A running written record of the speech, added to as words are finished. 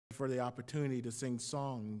for the opportunity to sing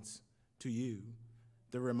songs to you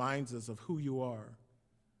that reminds us of who you are,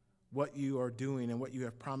 what you are doing and what you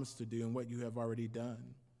have promised to do and what you have already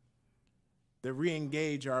done. That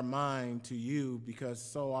re-engage our mind to you, because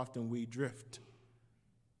so often we drift,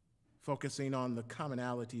 focusing on the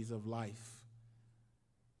commonalities of life.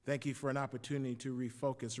 Thank you for an opportunity to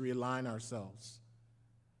refocus, realign ourselves.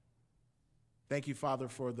 Thank you, Father,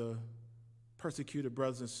 for the persecuted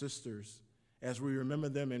brothers and sisters as we remember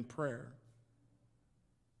them in prayer.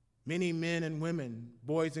 Many men and women,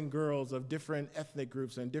 boys and girls of different ethnic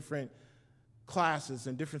groups and different classes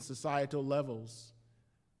and different societal levels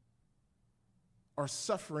are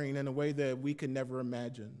suffering in a way that we could never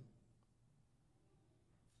imagine,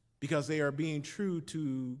 because they are being true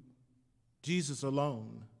to Jesus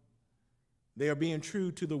alone. They are being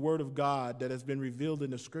true to the Word of God that has been revealed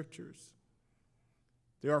in the Scriptures.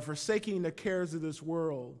 They are forsaking the cares of this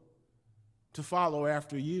world to follow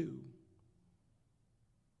after you.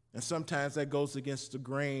 And sometimes that goes against the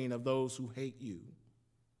grain of those who hate you,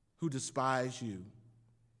 who despise you,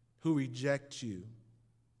 who reject you,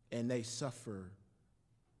 and they suffer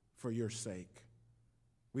for your sake.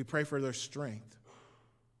 We pray for their strength.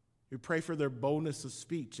 We pray for their boldness of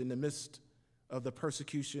speech in the midst of the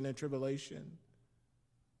persecution and tribulation.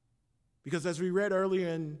 Because as we read earlier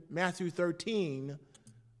in Matthew 13,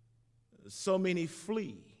 so many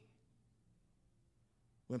flee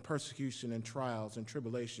when persecution and trials and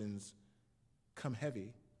tribulations come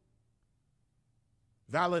heavy,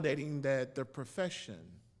 validating that the profession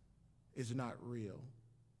is not real,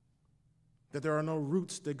 that there are no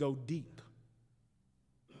roots that go deep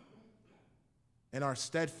and are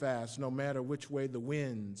steadfast no matter which way the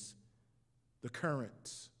winds, the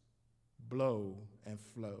currents blow and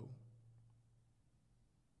flow.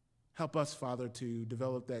 Help us, Father, to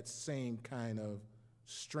develop that same kind of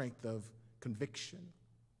strength of conviction.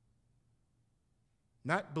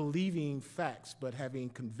 Not believing facts, but having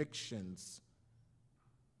convictions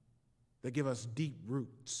that give us deep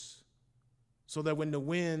roots, so that when the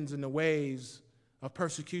winds and the waves of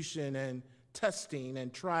persecution and testing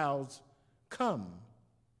and trials come,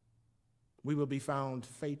 we will be found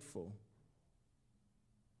faithful,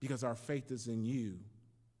 because our faith is in you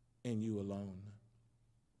and you alone.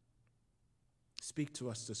 Speak to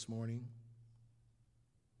us this morning.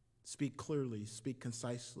 Speak clearly, speak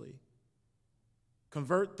concisely.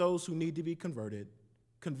 Convert those who need to be converted.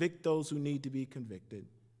 Convict those who need to be convicted.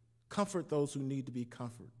 Comfort those who need to be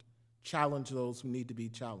comforted. Challenge those who need to be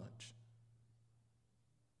challenged.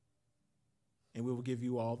 And we will give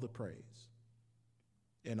you all the praise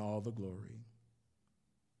and all the glory,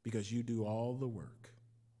 because you do all the work.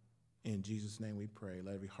 In Jesus' name we pray.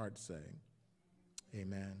 Let every heart say,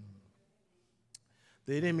 amen.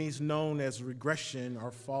 The enemies known as regression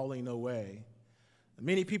are falling away.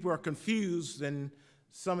 Many people are confused in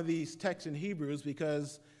some of these texts in Hebrews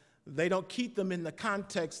because they don't keep them in the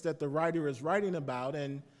context that the writer is writing about.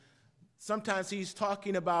 And sometimes he's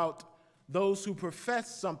talking about those who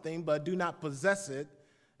profess something but do not possess it.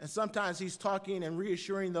 And sometimes he's talking and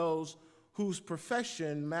reassuring those whose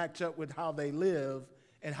profession match up with how they live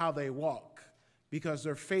and how they walk, because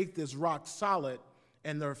their faith is rock solid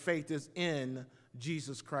and their faith is in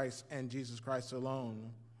Jesus Christ and Jesus Christ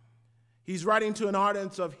alone. He's writing to an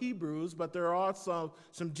audience of Hebrews, but there are also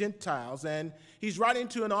some Gentiles. And he's writing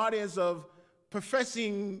to an audience of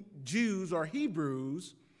professing Jews or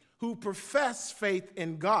Hebrews who profess faith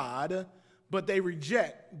in God, but they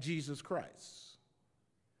reject Jesus Christ.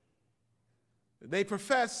 They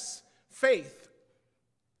profess faith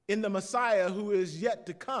in the Messiah who is yet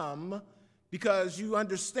to come, because you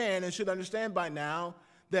understand and should understand by now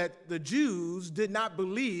that the Jews did not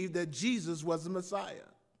believe that Jesus was the Messiah.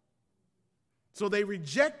 So they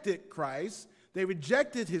rejected Christ, they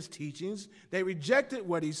rejected his teachings, they rejected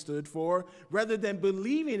what he stood for, rather than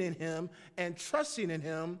believing in him and trusting in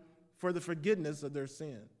him for the forgiveness of their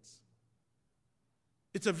sins.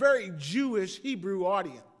 It's a very Jewish Hebrew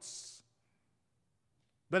audience,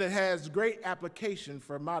 but it has great application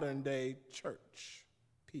for modern day church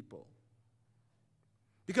people.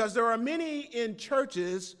 Because there are many in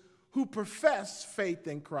churches who profess faith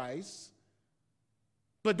in Christ,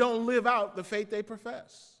 but don't live out the faith they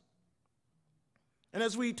profess. And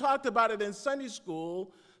as we talked about it in Sunday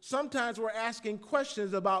school, sometimes we're asking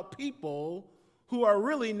questions about people who are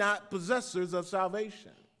really not possessors of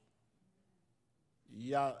salvation.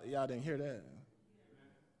 Y'all didn't hear that.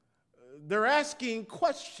 They're asking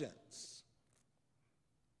questions,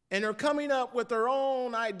 and they're coming up with their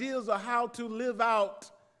own ideas of how to live out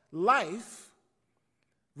life,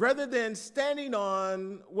 rather than standing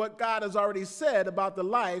on what God has already said about the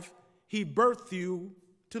life he birthed you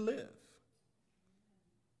to live.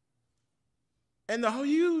 And the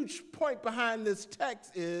huge point behind this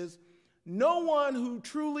text is no one who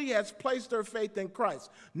truly has placed their faith in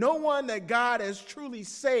Christ, no one that God has truly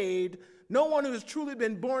saved, no one who has truly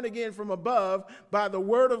been born again from above by the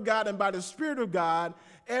word of God and by the Spirit of God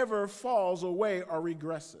ever falls away or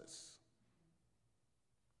regresses.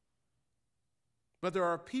 But there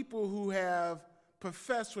are people who have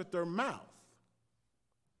professed with their mouth,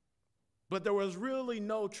 but there was really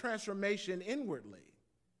no transformation inwardly,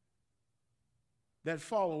 that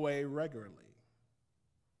fall away regularly.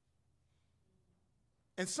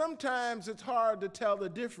 And sometimes it's hard to tell the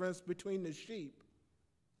difference between the sheep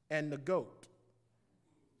and the goat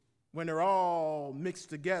when they're all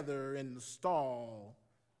mixed together in the stall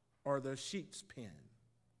or the sheep's pen.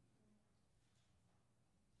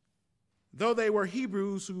 Though they were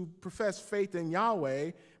Hebrews who professed faith in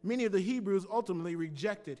Yahweh, many of the Hebrews ultimately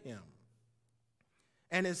rejected him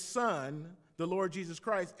and his son, the Lord Jesus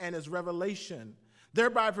Christ, and his revelation,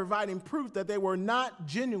 thereby providing proof that they were not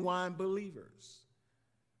genuine believers.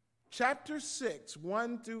 Chapter 6,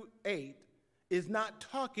 1 through 8, is not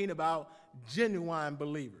talking about genuine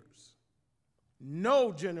believers.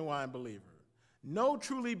 No genuine believer, no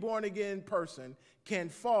truly born again person can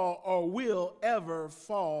fall or will ever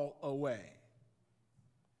fall away.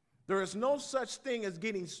 There is no such thing as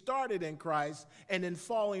getting started in Christ and then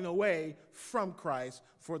falling away from Christ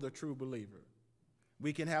for the true believer.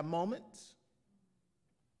 We can have moments.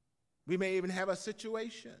 We may even have a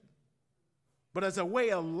situation. But as a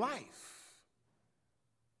way of life,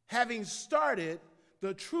 having started,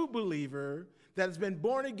 the true believer that has been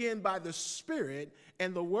born again by the Spirit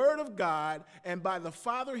and the Word of God and by the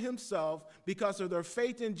Father himself because of their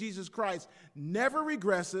faith in Jesus Christ never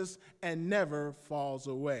regresses and never falls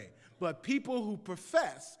away. But people who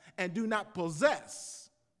profess and do not possess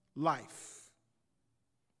life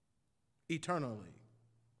eternally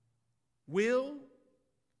will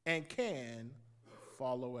and can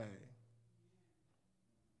fall away.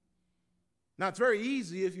 Now, it's very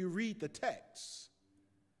easy if you read the text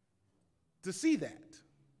to see that.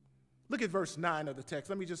 Look at verse 9 of the text.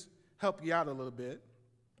 Let me just help you out a little bit.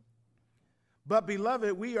 But,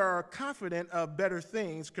 beloved, we are confident of better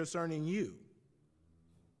things concerning you.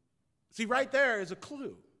 See, right there is a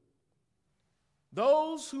clue.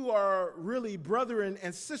 Those who are really brother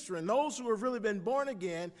and sister, and those who have really been born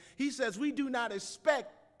again, he says, we do not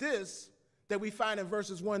expect this that we find in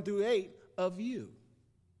verses 1 through 8 of you.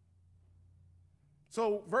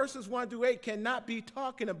 So verses 1 through 8 cannot be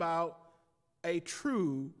talking about a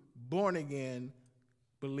true born-again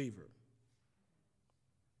believer.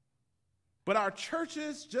 But our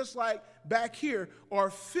churches, just like back here, are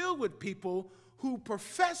filled with people who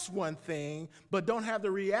profess one thing but don't have the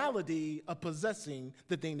reality of possessing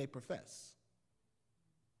the thing they profess.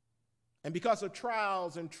 And because of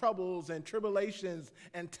trials and troubles and tribulations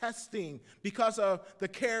and testing, because of the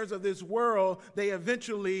cares of this world, they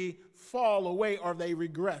eventually fall away or they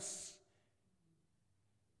regress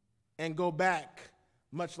and go back,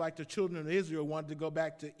 much like the children of Israel wanted to go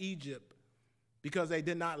back to Egypt because they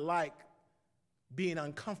did not like being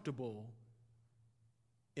uncomfortable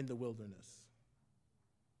in the wilderness.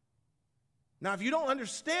 Now, if you don't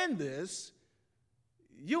understand this,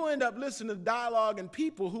 you'll end up listening to dialogue and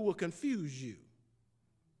people who will confuse you.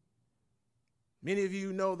 Many of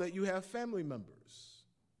you know that you have family members,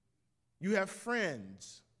 you have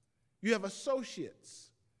friends, you have associates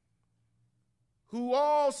who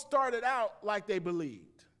all started out like they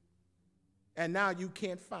believed, and now you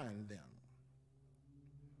can't find them.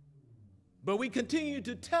 But we continue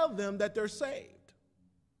to tell them that they're saved,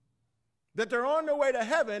 that they're on their way to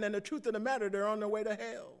heaven, and the truth of the matter, they're on their way to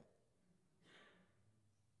hell.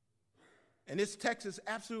 And this text is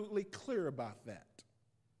absolutely clear about that.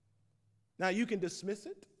 Now, you can dismiss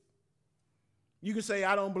it. You can say,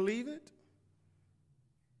 I don't believe it.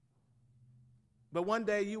 But one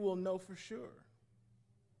day you will know for sure.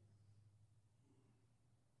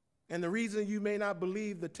 And the reason you may not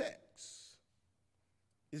believe the text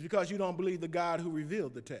is because you don't believe the God who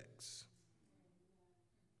revealed the text.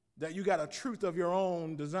 That you got a truth of your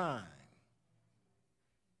own design.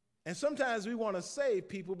 And sometimes we want to save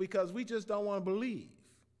people because we just don't want to believe.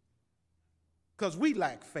 Because we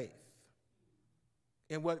lack faith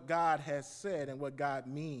in what God has said and what God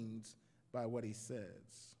means by what he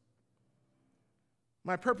says.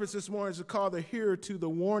 My purpose this morning is to call the hearer to the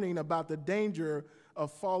warning about the danger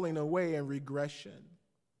of falling away and regression.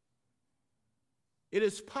 It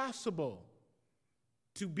is possible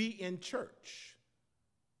to be in church,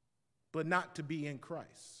 but not to be in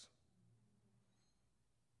Christ.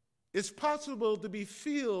 It's possible to be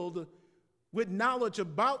filled with knowledge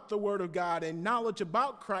about the Word of God and knowledge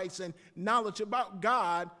about Christ and knowledge about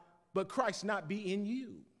God, but Christ not be in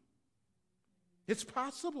you. It's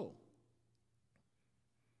possible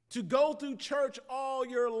to go through church all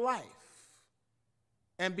your life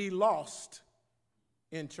and be lost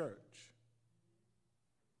in church.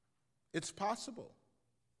 It's possible.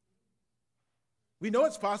 We know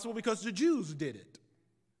it's possible because the Jews did it.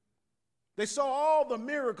 They saw all the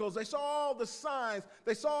miracles. They saw all the signs.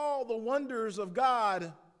 They saw all the wonders of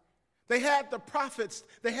God. They had the prophets.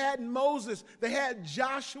 They had Moses. They had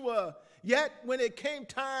Joshua. Yet when it came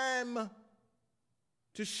time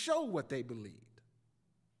to show what they believed,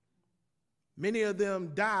 many of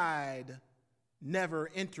them died never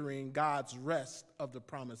entering God's rest of the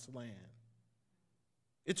promised land.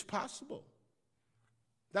 It's possible.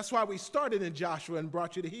 That's why we started in Joshua and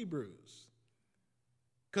brought you to Hebrews.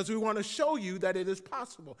 Because we want to show you that it is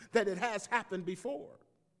possible, that it has happened before.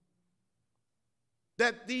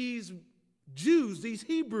 That these Jews, these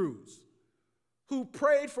Hebrews, who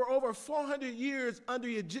prayed for over 400 years under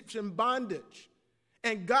Egyptian bondage,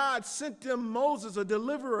 and God sent them Moses, a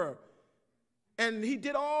deliverer, and he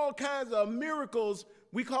did all kinds of miracles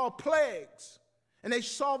we call plagues. And they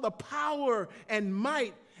saw the power and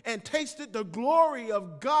might and tasted the glory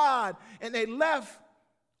of God, and they left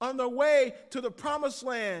on their way to the promised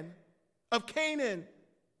land of Canaan,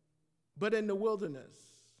 but in the wilderness,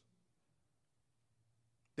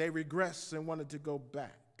 they regressed and wanted to go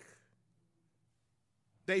back.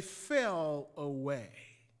 They fell away,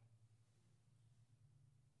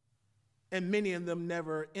 and many of them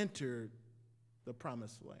never entered the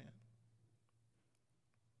promised land.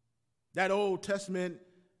 That Old Testament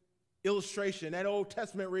illustration, that Old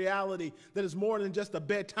Testament reality that is more than just a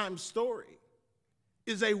bedtime story,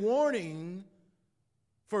 is a warning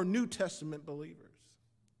for New Testament believers.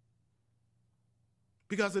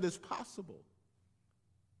 Because it is possible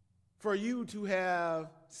for you to have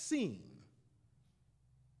seen,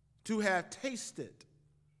 to have tasted,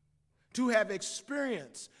 to have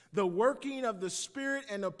experienced the working of the Spirit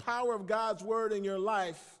and the power of God's Word in your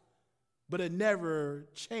life, but it never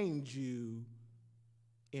changed you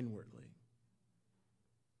inwardly.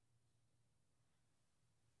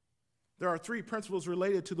 There are three principles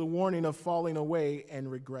related to the warning of falling away and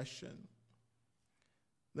regression.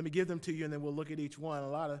 Let me give them to you, and then we'll look at each one. A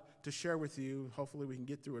lot to share with you. Hopefully we can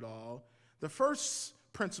get through it all. The first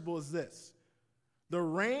principle is this: the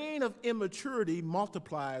reign of immaturity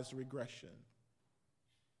multiplies regression.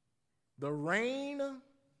 The reign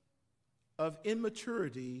of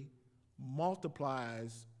immaturity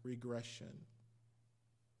multiplies regression.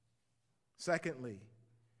 Secondly,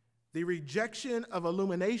 the rejection of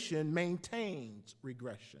illumination maintains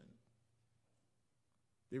regression.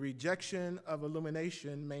 The rejection of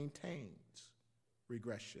illumination maintains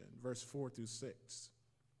regression. Verse 4 through 6.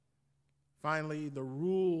 Finally, the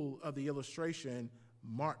rule of the illustration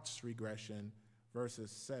marks regression.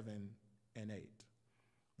 Verses 7 and 8.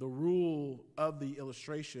 The rule of the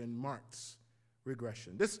illustration marks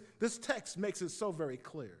regression. This text makes it so very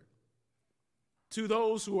clear to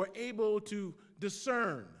those who are able to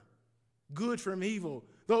discern good from evil,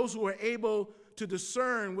 those who are able to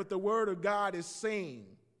discern what the Word of God is saying,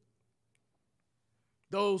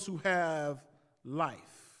 those who have life.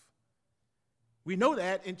 We know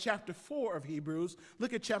that in chapter 4 of Hebrews.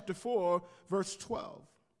 Look at chapter 4, verse 12.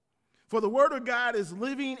 For the Word of God is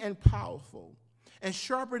living and powerful, and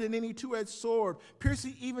sharper than any two-edged sword,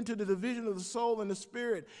 piercing even to the division of the soul and the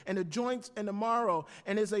spirit, and the joints and the marrow,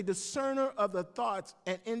 and is a discerner of the thoughts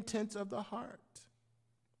and intents of the heart.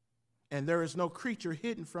 And there is no creature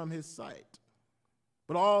hidden from his sight,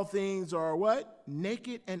 but all things are what?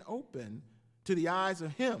 Naked and open to the eyes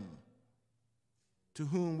of him to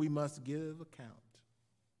whom we must give account.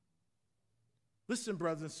 Listen,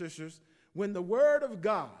 brothers and sisters, when the Word of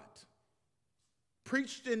God,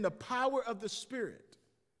 preached in the power of the Spirit,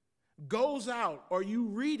 goes out, or you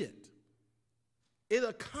read it, it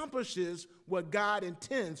accomplishes what God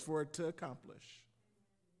intends for it to accomplish.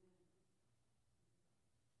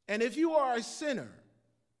 And if you are a sinner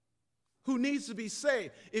who needs to be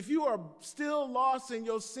saved, if you are still lost in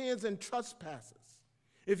your sins and trespasses,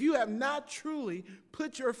 if you have not truly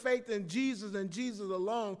put your faith in Jesus and Jesus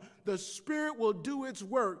alone, the Spirit will do its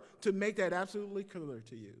work to make that absolutely clear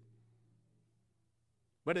to you.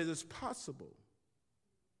 But it is possible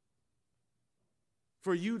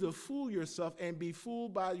for you to fool yourself and be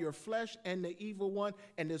fooled by your flesh and the evil one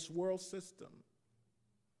and this world system,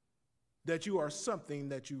 that you are something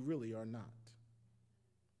that you really are not.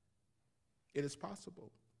 It is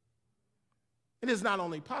possible. It is not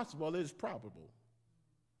only possible, it is probable.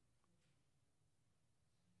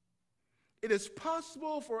 It is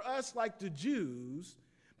possible for us, like the Jews,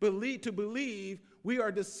 to believe we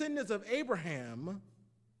are descendants of Abraham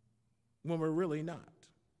when we're really not.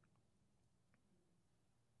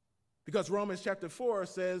 Because Romans chapter 4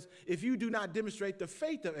 says, if you do not demonstrate the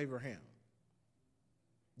faith of Abraham,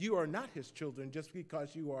 you are not his children just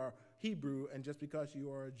because you are Hebrew and just because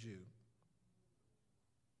you are a Jew.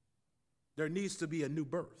 There needs to be a new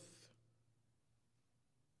birth.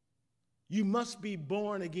 You must be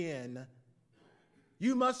born again.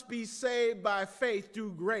 You must be saved by faith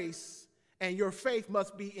through grace, and your faith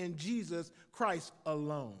must be in Jesus Christ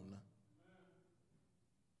alone.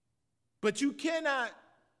 But you cannot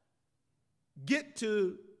get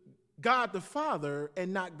to God the Father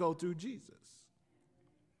and not go through Jesus.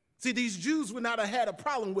 See, these Jews would not have had a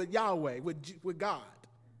problem with Yahweh, with God,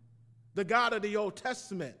 the God of the Old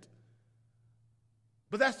Testament.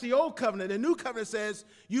 But that's the old covenant. The new covenant says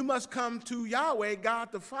you must come to Yahweh,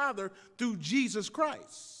 God the Father, through Jesus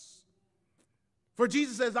Christ. For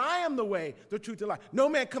Jesus says, I am the way, the truth, and life. No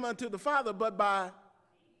man come unto the Father but by.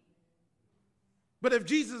 But if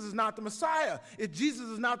Jesus is not the Messiah, if Jesus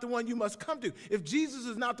is not the one you must come to, if Jesus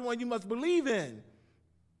is not the one you must believe in,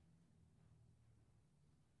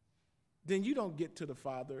 then you don't get to the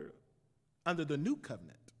Father under the new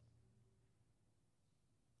covenant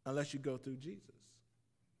unless you go through Jesus.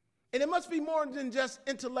 And it must be more than just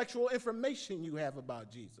intellectual information you have about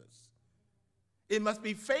Jesus. It must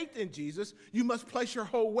be faith in Jesus. You must place your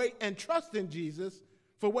whole weight and trust in Jesus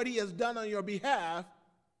for what he has done on your behalf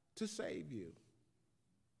to save you.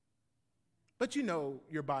 But you know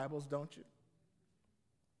your Bibles, don't you?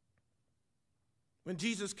 When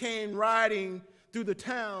Jesus came riding through the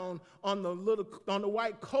town on the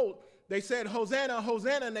white colt, they said, Hosanna,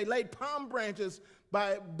 Hosanna, and they laid palm branches.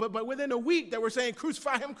 But within a week, they were saying,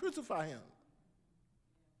 crucify him, crucify him.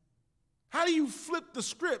 How do you flip the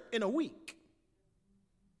script in a week?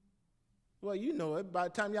 Well, you know it. By the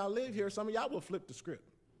time y'all live here, some of y'all will flip the script.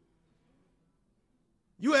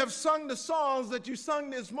 You have sung the songs that you sung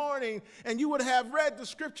this morning, and you would have read the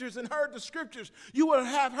scriptures and heard the scriptures. You would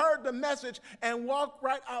have heard the message and walked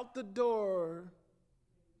right out the door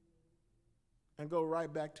and go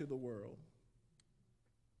right back to the world.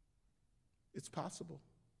 It's possible.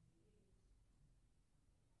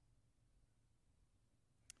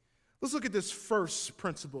 Let's look at this first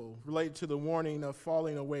principle related to the warning of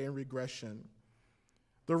falling away in regression.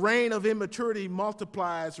 The reign of immaturity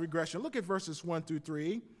multiplies regression. Look at verses 1 through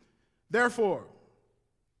 3. Therefore,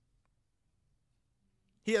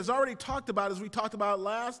 he has already talked about, as we talked about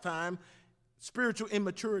last time, spiritual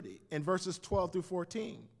immaturity in verses 12 through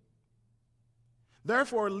 14.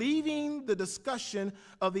 Therefore, leaving the discussion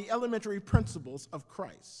of the elementary principles of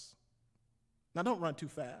Christ. Now, don't run too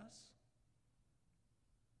fast.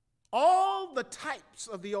 All the types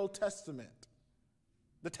of the Old Testament,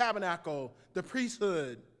 the tabernacle, the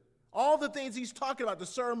priesthood, all the things he's talking about, the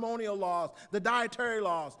ceremonial laws, the dietary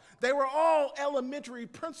laws, they were all elementary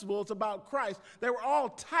principles about Christ. They were all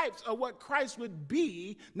types of what Christ would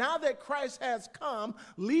be. Now that Christ has come,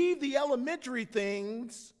 leave the elementary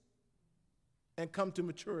things and come to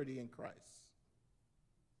maturity in Christ.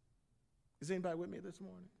 Is anybody with me this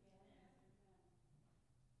morning?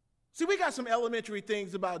 See, we got some elementary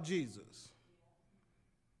things about Jesus.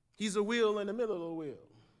 He's a wheel in the middle of the wheel.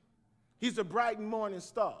 He's a bright morning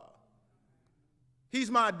star. He's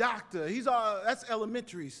my doctor. That's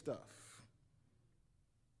elementary stuff.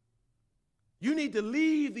 You need to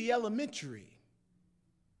leave the elementary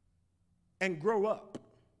and grow up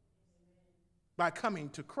by coming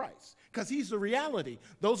to Christ, because he's the reality.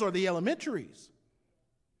 Those are the elementaries.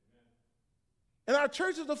 And our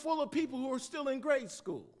churches are full of people who are still in grade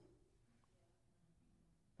school.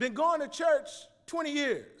 Been going to church 20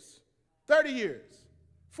 years, 30 years,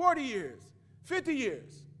 40 years, 50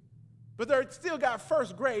 years, but they're still got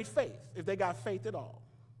first grade faith, if they got faith at all.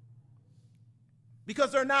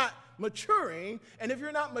 Because they're not maturing, and if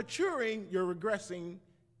you're not maturing, you're regressing,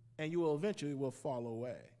 and you will eventually fall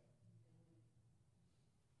away.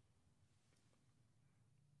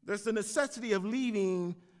 There's the necessity of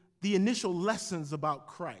leaving the initial lessons about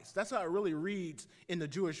Christ. That's how it really reads in the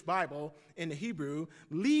Jewish Bible, in the Hebrew.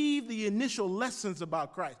 Leave the initial lessons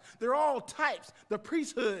about Christ. They're all types, the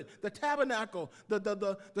priesthood, the tabernacle,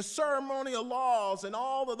 the ceremonial laws, and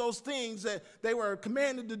all of those things that they were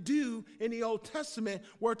commanded to do in the Old Testament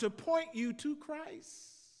were to point you to Christ.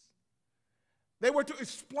 They were to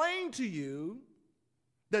explain to you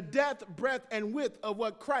the depth, breadth, and width of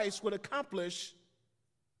what Christ would accomplish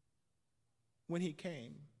when he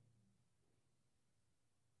came.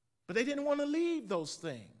 But they didn't want to leave those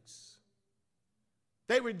things.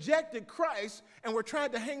 They rejected Christ and were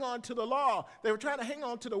trying to hang on to the law. They were trying to hang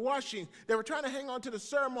on to the washing. They were trying to hang on to the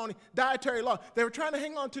ceremony, dietary law. They were trying to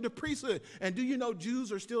hang on to the priesthood. And do you know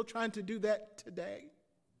Jews are still trying to do that today?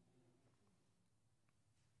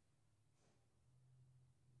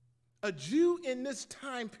 A Jew in this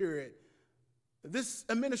time period, this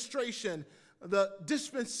administration, the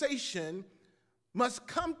dispensation, must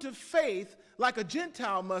come to faith like a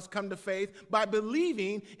Gentile must come to faith by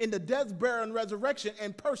believing in the death, burial, and resurrection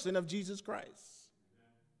and person of Jesus Christ.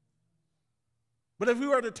 But if we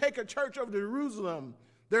were to take a church over to Jerusalem,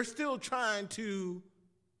 they're still trying to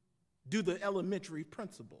do the elementary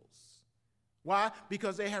principles. Why?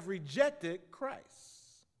 Because they have rejected Christ.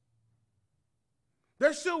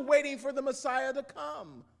 They're still waiting for the Messiah to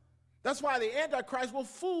come. That's why the Antichrist will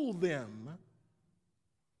fool them.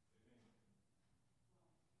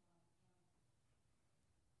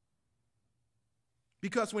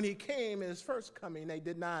 Because when he came in his first coming, they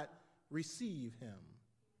did not receive him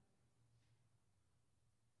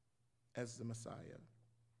as the Messiah.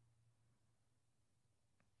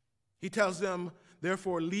 He tells them,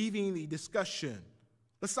 therefore, leaving the discussion.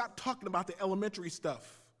 Let's stop talking about the elementary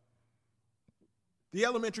stuff. The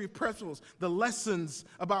elementary principles, the lessons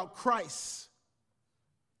about Christ.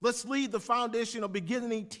 Let's leave the foundational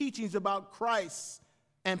beginning teachings about Christ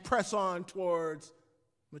and press on towards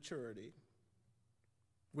maturity,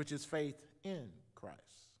 which is faith in Christ.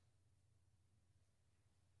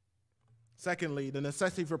 Secondly, the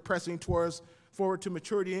necessity for pressing forward to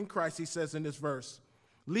maturity in Christ, he says in this verse,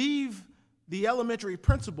 leave the elementary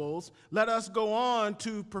principles, let us go on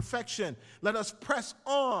to perfection. Let us press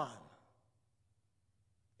on.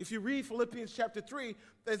 If you read Philippians chapter 3,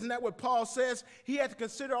 isn't that what Paul says? He had to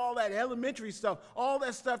consider all that elementary stuff, all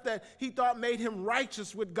that stuff that he thought made him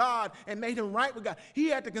righteous with God and made him right with God. He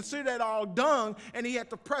had to consider that all dung, and he had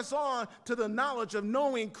to press on to the knowledge of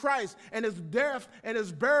knowing Christ and his death and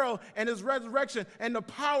his burial and his resurrection and the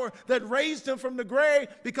power that raised him from the grave,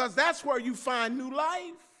 because that's where you find new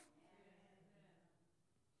life.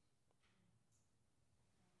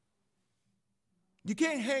 You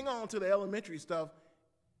can't hang on to the elementary stuff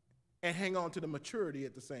and hang on to the maturity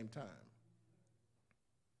at the same time.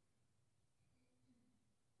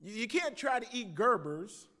 You can't try to eat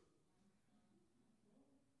Gerbers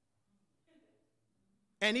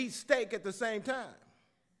and eat steak at the same time.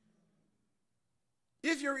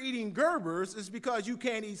 If you're eating Gerbers, it's because you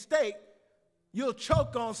can't eat steak. You'll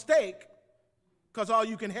choke on steak because all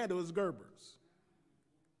you can handle is Gerbers.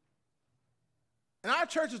 And our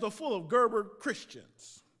churches are full of Gerber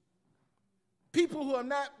Christians. People who have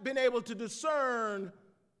not been able to discern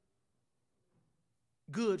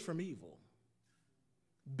good from evil,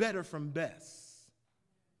 better from best,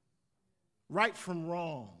 right from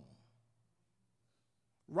wrong,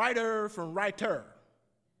 righter from righter.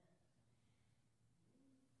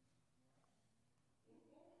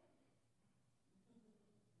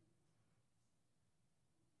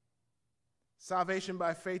 Salvation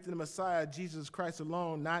by faith in the Messiah, Jesus Christ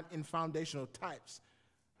alone, not in foundational types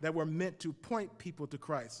that were meant to point people to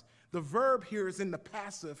Christ. The verb here is in the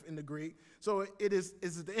passive in the Greek, so it is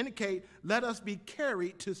to indicate, let us be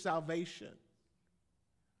carried to salvation.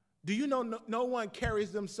 Do you know no one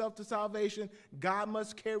carries themselves to salvation? God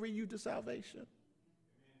must carry you to salvation.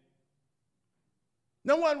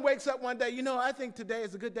 No one wakes up one day, I think today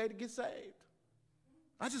is a good day to get saved.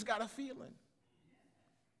 I just got a feeling.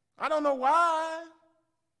 I don't know why.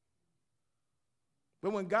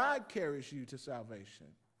 But when God carries you to salvation,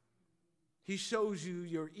 he shows you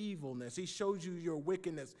your evilness. He shows you your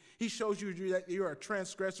wickedness. He shows you that you're a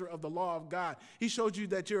transgressor of the law of God. He shows you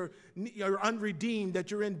that you're unredeemed, that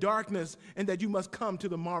you're in darkness, and that you must come to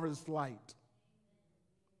the marvelous light.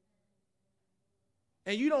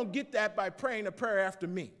 And you don't get that by praying a prayer after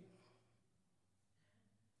me.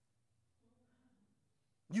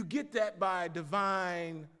 You get that by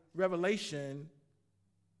divine revelation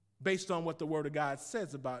based on what the Word of God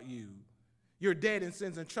says about you. You're dead in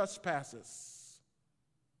sins and trespasses.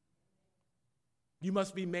 You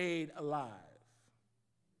must be made alive.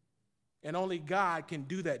 And only God can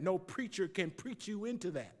do that. No preacher can preach you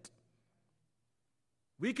into that.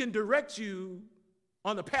 We can direct you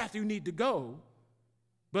on the path you need to go,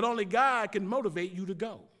 but only God can motivate you to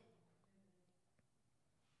go.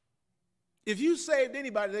 If you saved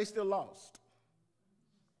anybody, they still lost.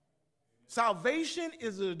 Salvation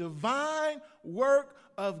is a divine work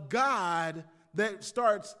of God that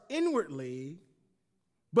starts inwardly,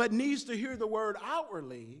 but needs to hear the word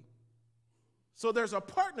outwardly. So there's a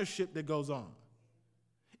partnership that goes on.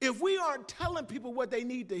 If we aren't telling people what they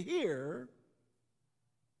need to hear,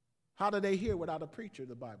 how do they hear without a preacher,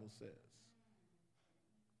 the Bible says?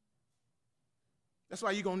 That's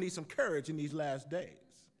why you're going to need some courage in these last days.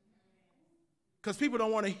 Because people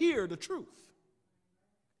don't want to hear the truth.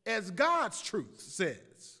 As God's truth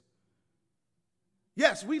says.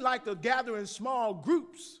 Yes, we like to gather in small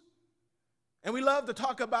groups. And we love to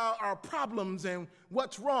talk about our problems and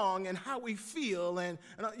what's wrong and how we feel. And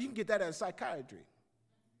you can get that as psychiatry.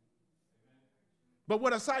 But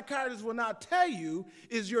what a psychiatrist will not tell you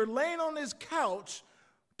is you're laying on this couch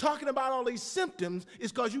talking about all these symptoms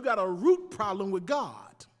is because you got a root problem with God.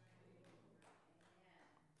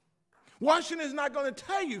 Washington is not going to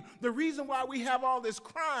tell you the reason why we have all this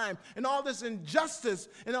crime and all this injustice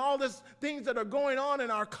and all these things that are going on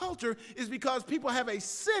in our culture is because people have a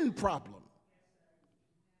sin problem.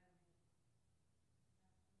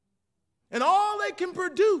 And all they can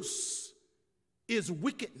produce is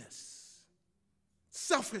wickedness,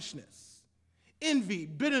 selfishness, envy,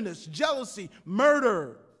 bitterness, jealousy,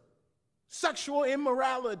 murder, sexual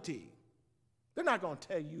immorality. They're not going to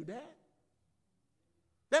tell you that.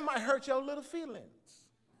 That might hurt your little feelings.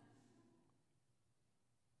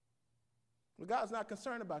 But God's not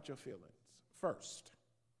concerned about your feelings first.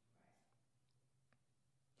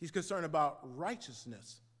 He's concerned about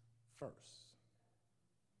righteousness first.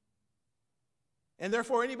 And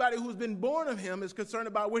therefore, anybody who's been born of him is concerned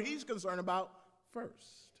about what he's concerned about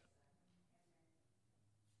first.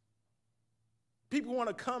 People want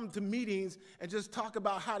to come to meetings and just talk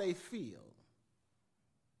about how they feel.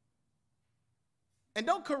 And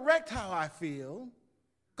don't correct how I feel,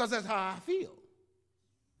 because that's how I feel.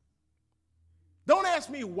 Don't ask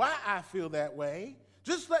me why I feel that way.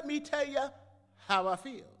 Just let me tell you how I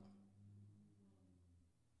feel.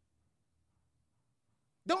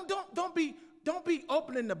 Don't be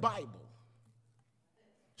opening the Bible,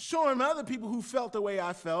 showing other people who felt the way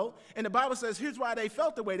I felt. And the Bible says here's why they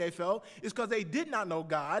felt the way they felt. It's because they did not know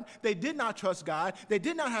God. They did not trust God. They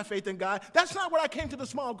did not have faith in God. That's not what I came to the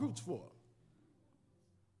small groups for.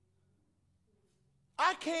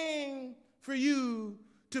 I came for you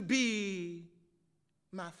to be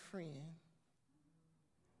my friend,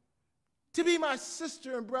 to be my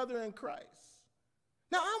sister and brother in Christ.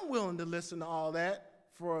 Now, I'm willing to listen to all that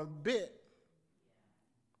for a bit.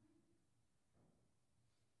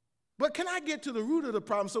 But can I get to the root of the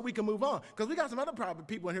problem so we can move on? Because we got some other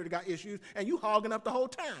people in here that got issues, and you hogging up the whole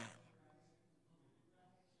time.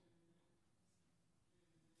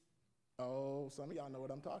 Oh, some of y'all know what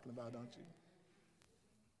I'm talking about, don't you?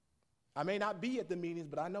 I may not be at the meetings,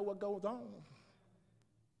 but I know what goes on.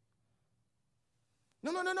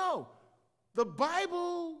 No. The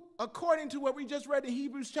Bible, according to what we just read in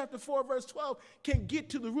Hebrews chapter 4, verse 12, can get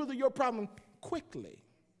to the root of your problem quickly.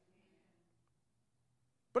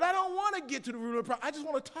 But I don't want to get to the root of the problem. I just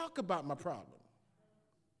want to talk about my problem.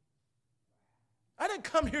 I didn't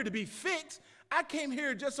come here to be fixed. I came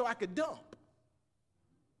here just so I could dump.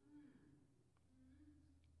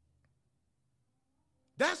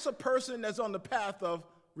 That's a person that's on the path of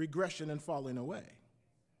regression and falling away.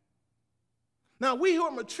 Now, we who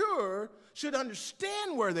are mature should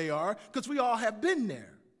understand where they are because we all have been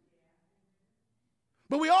there.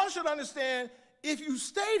 But we all should understand if you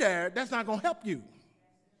stay there, that's not going to help you.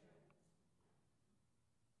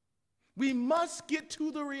 We must get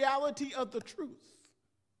to the reality of the truth.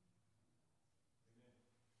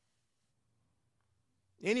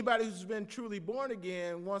 Anybody who's been truly born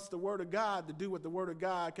again wants the Word of God to do what the Word of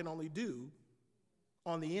God can only do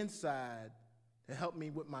on the inside to help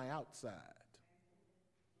me with my outside.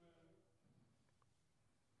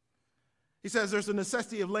 He says there's a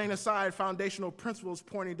necessity of laying aside foundational principles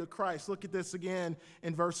pointing to Christ. Look at this again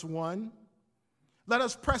in verse 1. Let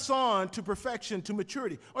us press on to perfection, to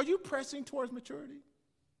maturity. Are you pressing towards maturity?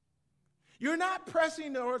 You're not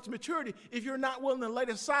pressing towards maturity if you're not willing to lay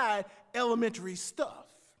aside elementary stuff.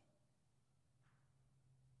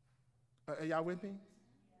 Are y'all with me?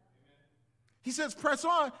 He says, press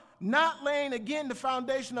on, not laying again the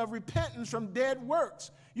foundation of repentance from dead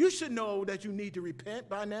works. You should know that you need to repent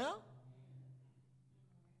by now.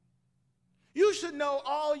 You should know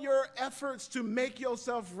all your efforts to make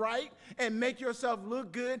yourself right and make yourself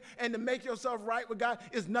look good and to make yourself right with God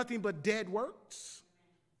is nothing but dead works.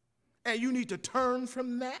 And you need to turn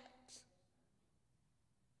from that.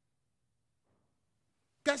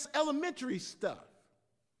 That's elementary stuff.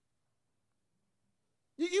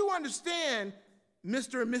 You understand,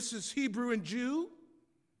 Mr. and Mrs. Hebrew and Jew?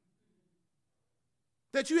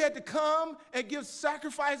 That you had to come and give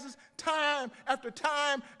sacrifices time after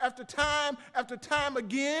time after time after time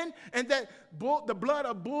again, and that the blood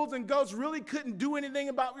of bulls and goats really couldn't do anything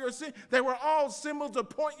about your sin. They were all symbols to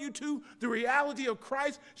point you to the reality of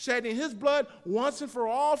Christ shedding his blood once and for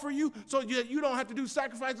all for you, so you don't have to do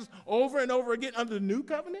sacrifices over and over again under the new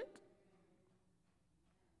covenant.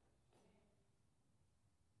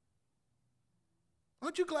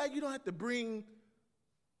 Aren't you glad you don't have to bring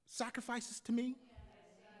sacrifices to me?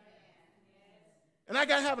 And I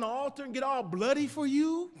got to have an altar and get all bloody for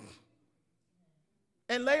you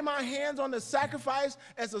and lay my hands on the sacrifice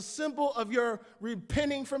as a symbol of your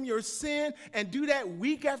repenting from your sin and do that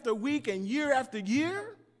week after week and year after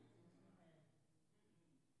year?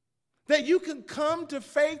 That you can come to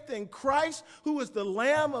faith in Christ, who is the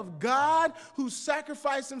Lamb of God, who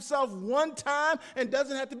sacrificed himself one time and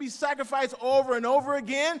doesn't have to be sacrificed over and over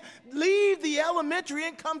again. Leave the elementary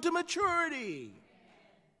and come to maturity.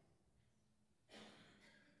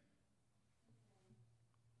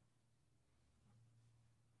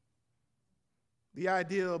 The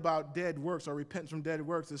idea about dead works or repentance from dead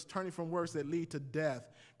works is turning from works that lead to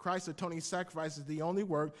death. Christ's atoning sacrifice is the only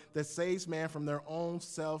work that saves man from their own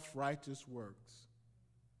self-righteous works.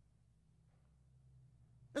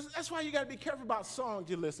 That's why you got to be careful about songs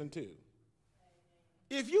you listen to.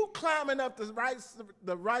 If you climbing up the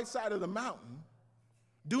right side of the mountain,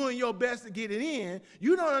 doing your best to get it in,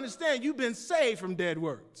 you don't understand you've been saved from dead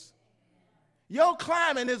works. Your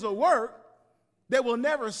climbing is a work that will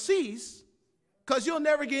never cease, because you'll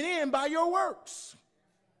never get in by your works.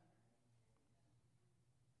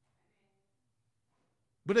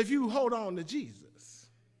 But if you hold on to Jesus,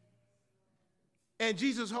 and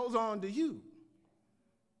Jesus holds on to you,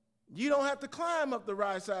 you don't have to climb up the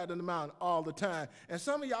right side of the mountain all the time. And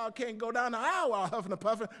some of y'all can't go down the aisle while huffing and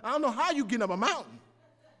puffing. I don't know how you get up a mountain.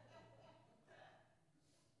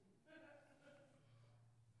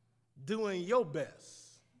 Doing your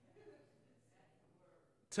best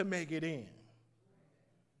to make it in.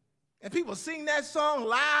 And people sing that song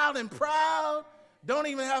loud and proud, don't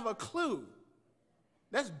even have a clue.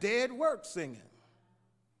 That's dead work singing.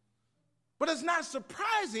 But it's not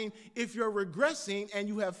surprising if you're regressing and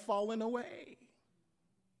you have fallen away.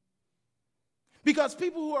 Because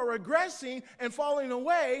people who are regressing and falling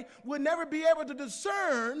away would never be able to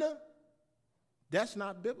discern that's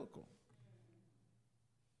not biblical.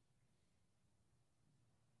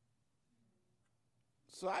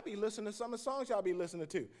 So I be listening to some of the songs y'all be listening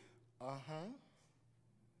to.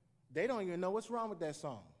 They don't even know what's wrong with that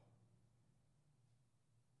song.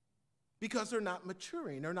 Because they're not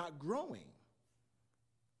maturing, they're not growing.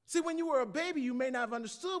 See, when you were a baby, you may not have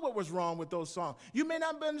understood what was wrong with those songs. You may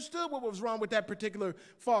not have understood what was wrong with that particular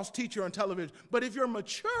false teacher on television. But if you're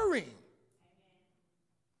maturing,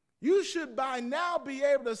 you should by now be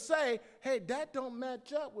able to say, hey, that don't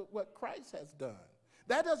match up with what Christ has done.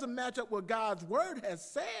 That doesn't match up with what God's word has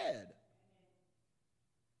said.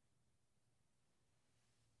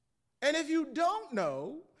 And if you don't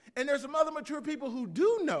know, and there's some other mature people who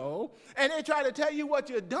do know, and they try to tell you what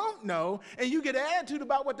you don't know, and you get an attitude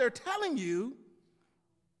about what they're telling you,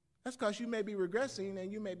 that's because you may be regressing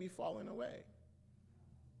and you may be falling away.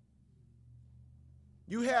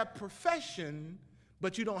 You have profession,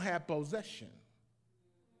 but you don't have possession.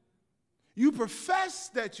 You profess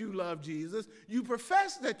that you love Jesus, you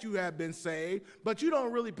profess that you have been saved, but you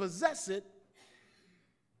don't really possess it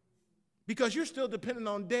because you're still dependent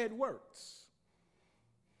on dead works.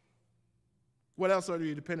 What else are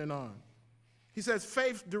you dependent on? He says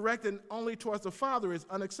faith directed only towards the Father is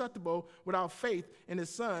unacceptable without faith in his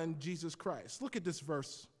Son, Jesus Christ. Look at this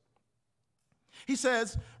verse. He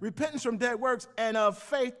says, repentance from dead works and of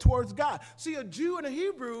faith towards God. See, a Jew and a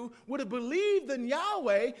Hebrew would have believed in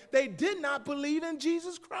Yahweh. They did not believe in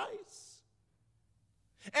Jesus Christ.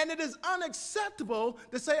 And it is unacceptable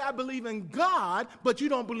to say, I believe in God, but you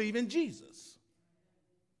don't believe in Jesus,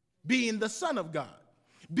 being the Son of God,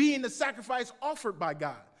 being the sacrifice offered by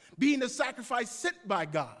God, being the sacrifice sent by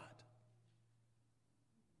God.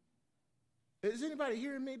 Is anybody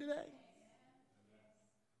hearing me today?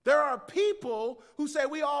 There are people who say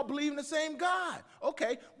we all believe in the same God.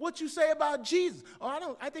 Okay, what you say about Jesus?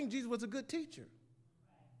 Oh, I think Jesus was a good teacher.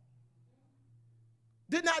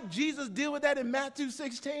 Did not Jesus deal with that in Matthew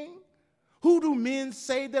 16? Who do men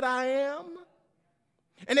say that I am?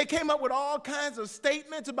 And they came up with all kinds of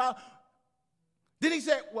statements about, then he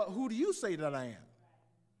said, well, who do you say that I am?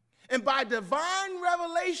 And by divine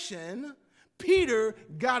revelation, Peter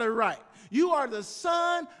got it right. You are the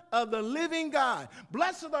Son of the living God.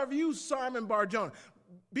 Blessed are you, Simon Bar-Jonah.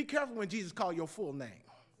 Be careful when Jesus calls your full name.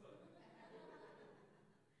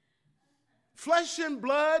 Flesh and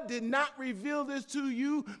blood did not reveal this to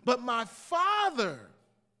you, but my Father.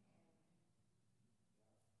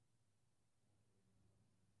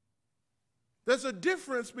 There's a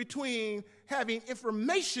difference between having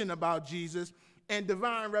information about Jesus and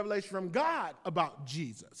divine revelation from God about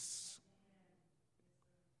Jesus.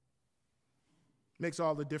 Makes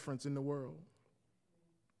all the difference in the world.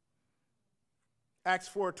 Acts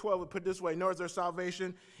 4:12 would put it this way, nor is there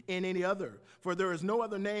salvation in any other, for there is no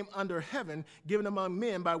other name under heaven given among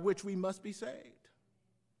men by which we must be saved.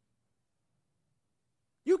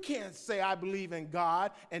 You can't say I believe in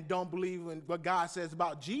God and don't believe in what God says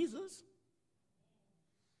about Jesus.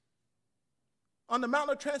 On the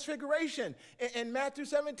Mount of Transfiguration, in Matthew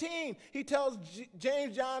 17, he tells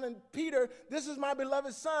James, John, and Peter, this is my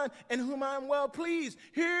beloved Son, in whom I am well pleased.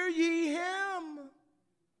 Hear ye him.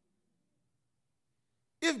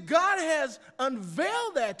 If God has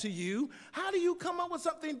unveiled that to you, how do you come up with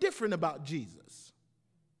something different about Jesus?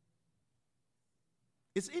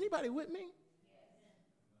 Is anybody with me?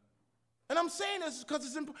 And I'm saying this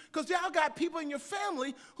because y'all got people in your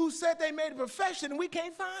family who said they made a profession and we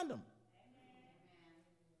can't find them.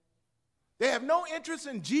 They have no interest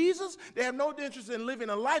in Jesus. They have no interest in living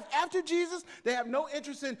a life after Jesus. They have no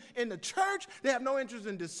interest in the church. They have no interest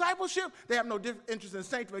in discipleship. They have no interest in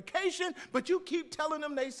sanctification. But you keep telling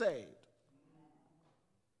them they saved.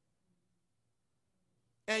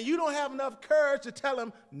 And you don't have enough courage to tell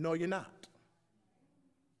them, no, you're not.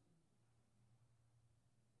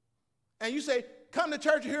 And you say, come to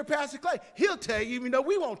church and hear Pastor Clay. He'll tell you, even though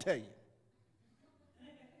we won't tell you.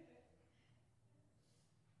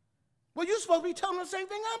 Well, you're supposed to be telling them the same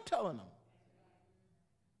thing I'm telling them.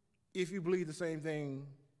 If you believe the same thing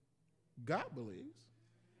God believes.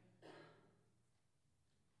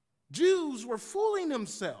 Jews were fooling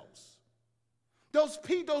themselves. Those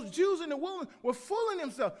Jews in the wilderness were fooling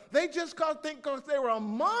themselves. They just think because they were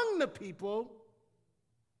among the people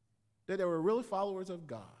that they were really followers of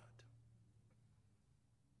God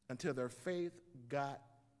until their faith got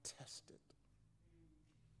tested.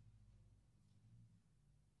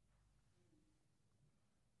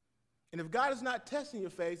 And if God is not testing your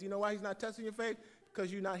faith, you know why he's not testing your faith?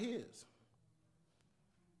 Because you're not his.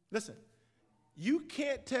 Listen, you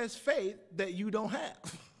can't test faith that you don't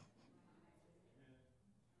have.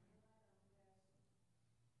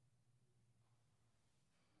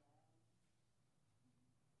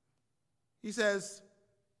 He says,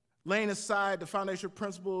 laying aside the foundational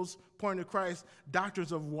principles pointing to Christ,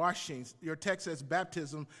 doctrines of washings. Your text says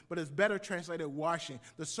baptism, but it's better translated washing.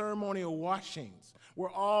 The ceremonial washings were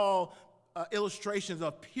all illustrations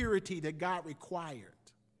of purity that God required.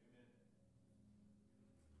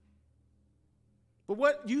 But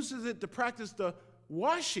what use is it to practice the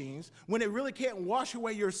washings when it really can't wash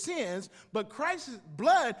away your sins, but Christ's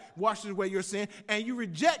blood washes away your sin, and you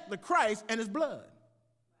reject the Christ and his blood?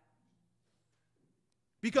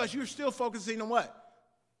 Because you're still focusing on what?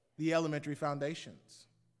 The elementary foundations.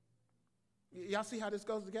 Y'all see how this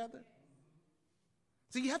goes together?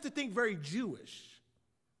 So you have to think very Jewish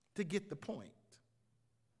to get the point.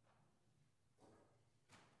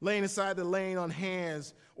 Laying aside the laying on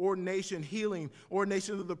hands, ordination, healing,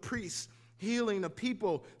 ordination of the priests, healing the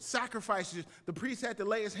people, sacrifices. The priest had to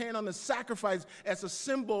lay his hand on the sacrifice as a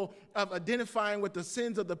symbol of identifying with the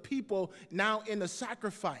sins of the people now in the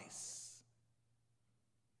sacrifice.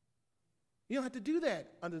 You don't have to do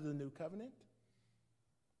that under the new covenant.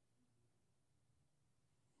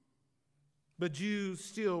 But Jews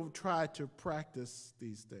still try to practice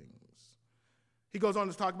these things. He goes on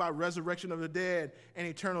to talk about resurrection of the dead and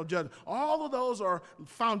eternal judgment. All of those are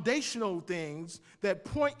foundational things that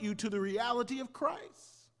point you to the reality of Christ.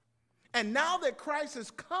 And now that Christ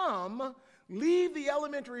has come, leave the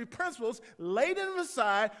elementary principles, lay them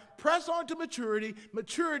aside, press on to maturity.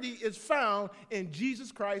 Maturity is found in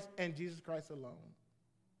Jesus Christ and Jesus Christ alone.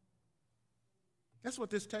 That's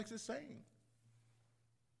what this text is saying.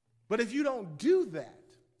 But if you don't do that,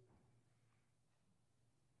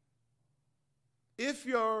 if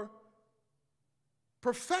your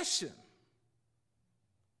profession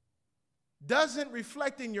doesn't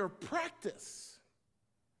reflect in your practice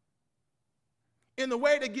in the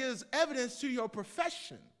way that gives evidence to your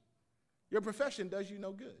profession does you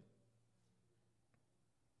no good.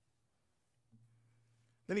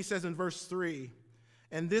 Then he says in verse 3,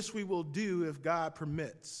 and this we will do if God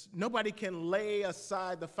permits. Nobody can lay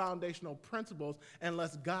aside the foundational principles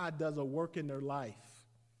unless God does a work in their life.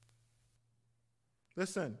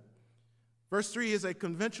 Listen, verse 3 is a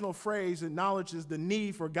conventional phrase that acknowledges the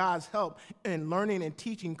need for God's help in learning and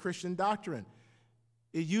teaching Christian doctrine.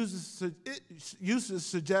 It uses to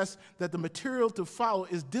suggest that the material to follow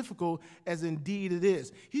is difficult, as indeed it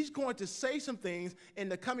is. He's going to say some things in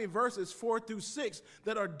the coming verses 4 through 6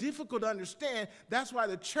 that are difficult to understand. That's why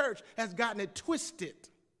the church has gotten it twisted.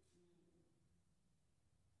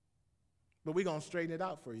 But we're going to straighten it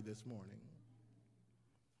out for you this morning.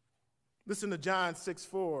 Listen to John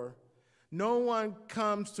 6:4. No one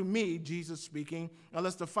comes to me, Jesus speaking,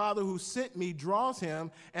 unless the Father who sent me draws him,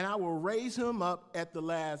 and I will raise him up at the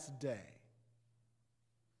last day.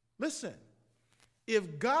 Listen,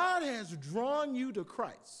 if God has drawn you to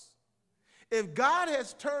Christ, if God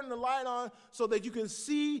has turned the light on so that you can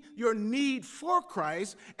see your need for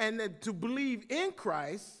Christ and that to believe in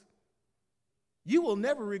Christ, you will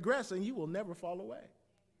never regress and you will never fall away.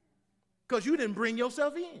 Because you didn't bring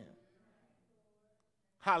yourself in.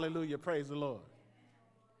 Hallelujah, praise the Lord.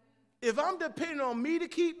 If I'm depending on me to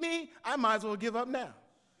keep me, I might as well give up now.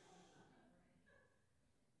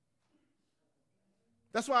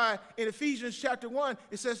 That's why in Ephesians chapter 1,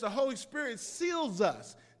 it says the Holy Spirit seals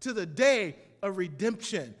us to the day of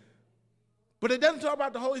redemption. But it doesn't talk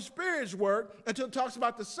about the Holy Spirit's work until it talks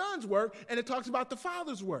about the Son's work, and it talks about the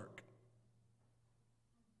Father's work.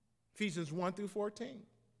 Ephesians 1 through 14.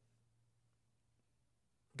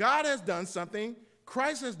 God has done something.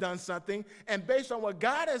 Christ has done something, and based on what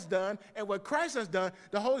God has done and what Christ has done,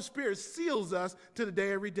 the Holy Spirit seals us to the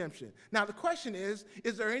day of redemption. Now, the question is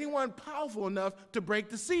there anyone powerful enough to break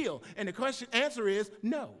the seal? And the answer is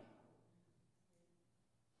no.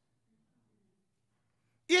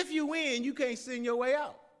 If you win, you can't sin your way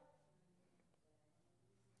out.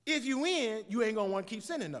 If you win, you ain't going to want to keep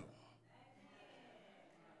sinning, though.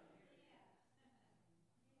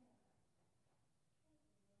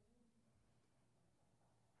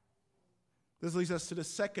 This leads us to the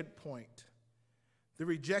second point. The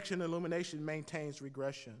rejection of illumination maintains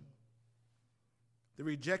regression. The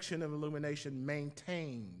rejection of illumination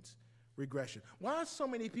maintains regression. Why are so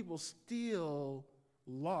many people still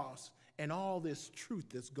lost in all this truth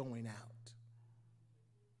that's going out?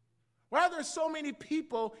 Why are there so many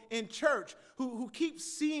people in church who keep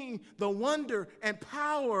seeing the wonder and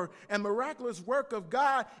power and miraculous work of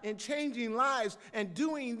God in changing lives and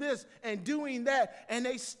doing this and doing that, and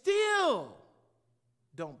they still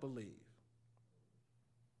don't believe?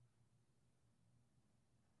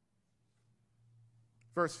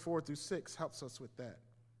 Verse 4 through 6 helps us with that.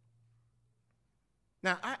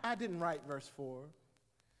 Now, I didn't write verse 4.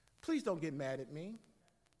 Please don't get mad at me.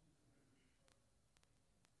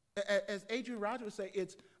 As Adrian Rogers would say,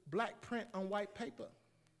 it's black print on white paper.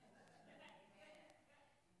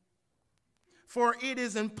 For it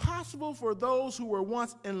is impossible for those who were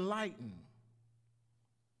once enlightened.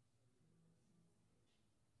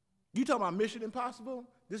 You talking about Mission Impossible?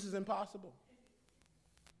 This is impossible.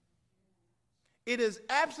 It is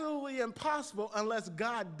absolutely impossible unless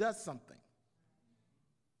God does something.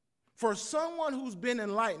 For someone who's been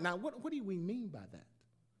enlightened. Now, what do we mean by that?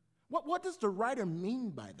 What does the writer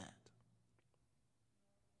mean by that?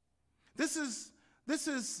 This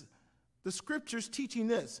is the scriptures teaching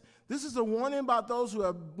this. This is a warning about those who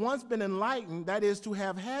have once been enlightened, that is, to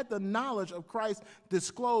have had the knowledge of Christ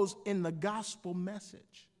disclosed in the gospel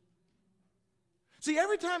message. See,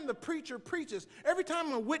 every time the preacher preaches, every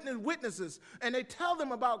time a witness witnesses, and they tell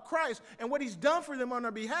them about Christ and what he's done for them on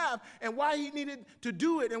their behalf and why he needed to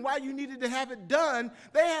do it and why you needed to have it done,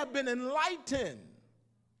 they have been enlightened.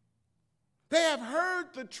 They have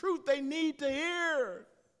heard the truth they need to hear.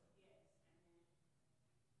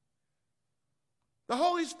 The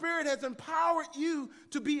Holy Spirit has empowered you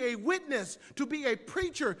to be a witness, to be a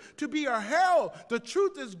preacher, to be a herald. The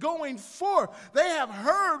truth is going forth. They have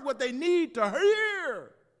heard what they need to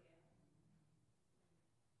hear.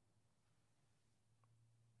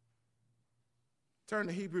 Turn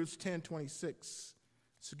to Hebrews 10:26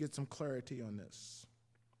 to get some clarity on this.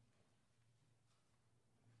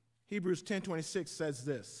 Hebrews 10:26 says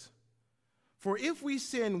this: for if we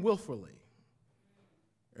sin willfully,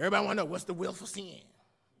 everybody want to know what's the willful sin?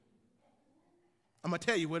 I'm going to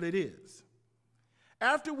tell you what it is.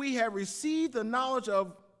 After we have received the knowledge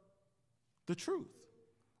of the truth.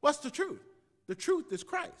 What's the truth? The truth is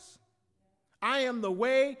Christ. I am the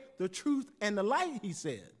way, the truth, and the light, he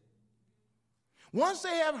said. Once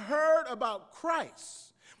they have heard about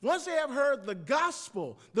Christ, once they have heard the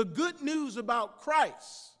gospel, the good news about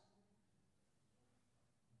Christ,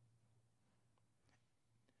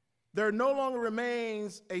 there no longer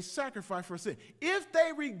remains a sacrifice for sin. If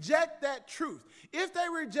they reject that truth, if they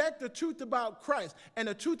reject the truth about Christ and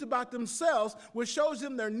the truth about themselves, which shows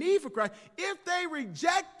them their need for Christ, if they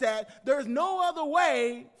reject that, there's no other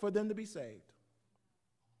way for them to be saved.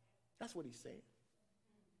 That's what he's saying.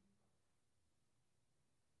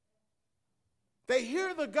 They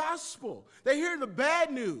hear the gospel. They hear the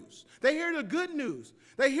bad news. They hear the good news.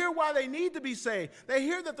 They hear why they need to be saved. They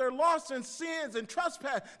hear that they're lost in sins and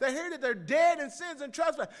trespass. They hear that they're dead in sins and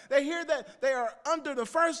trespass. They hear that they are under the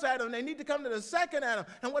first Adam. They need to come to the second Adam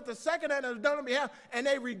and what the second Adam has done on behalf. And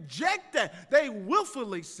they reject that. They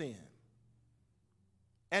willfully sin.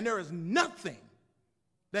 And there is nothing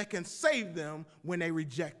that can save them when they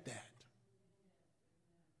reject that.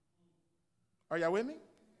 Are y'all with me?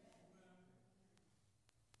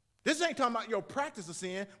 This ain't talking about your practice of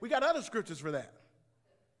sin. We got other scriptures for that.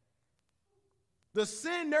 The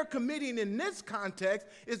sin they're committing in this context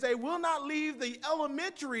is they will not leave the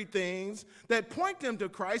elementary things that point them to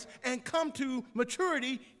Christ and come to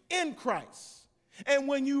maturity in Christ. And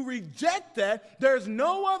when you reject that, there's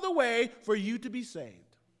no other way for you to be saved.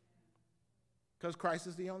 Because Christ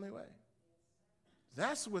is the only way.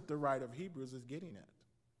 That's what the writer of Hebrews is getting at.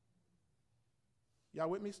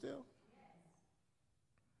 Y'all with me still?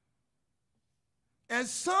 And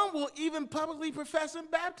some will even publicly profess in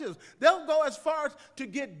baptism. They'll go as far as to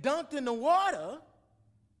get dunked in the water.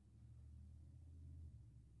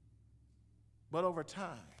 But over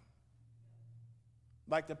time,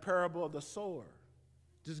 like the parable of the sower,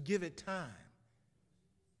 just give it time.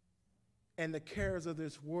 And the cares of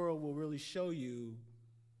this world will really show you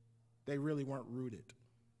they really weren't rooted.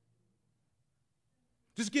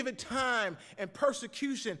 Just give it time, and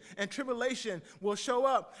persecution and tribulation will show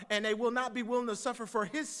up, and they will not be willing to suffer for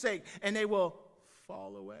his sake, and they will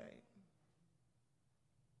fall away.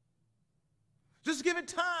 Just give it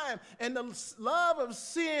time, and the love of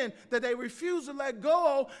sin that they refuse to let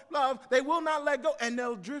go of, they will not let go, and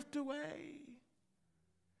they'll drift away.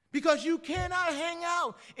 Because you cannot hang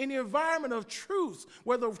out in the environment of truth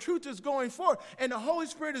where the truth is going forth and the Holy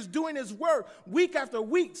Spirit is doing his work week after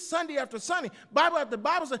week, Sunday after Sunday, Bible after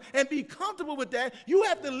Bible, and be comfortable with that. You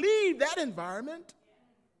have to leave that environment.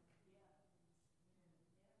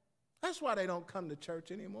 That's why they don't come to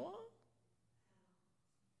church anymore.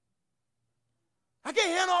 I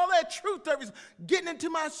can't handle all that truth that is getting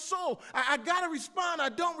into my soul. I got to respond. I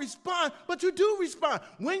don't respond, but you do respond.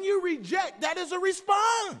 When you reject, that is a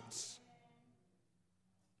response.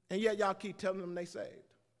 And yet y'all keep telling them they saved.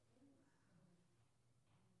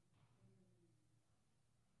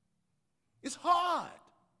 It's hard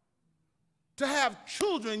to have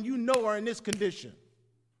children you know are in this condition.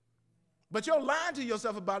 But you're lying to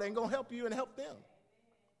yourself about it ain't going to help you and help them.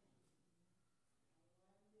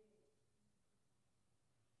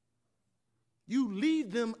 You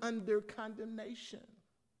leave them under condemnation.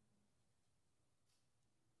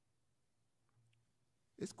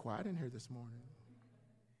 It's quiet in here this morning.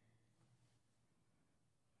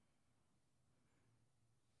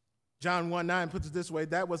 John 1:9 puts it this way: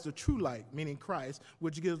 that was the true light, meaning Christ,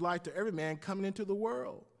 which gives light to every man coming into the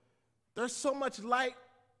world. There's so much light,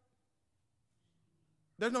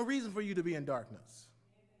 there's no reason for you to be in darkness.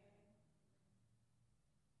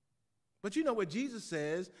 But you know what Jesus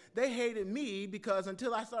says? They hated me because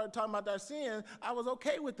until I started talking about their sin, I was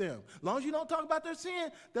okay with them. As long as you don't talk about their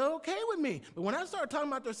sin, they're okay with me. But when I started talking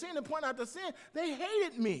about their sin and pointing out their sin, they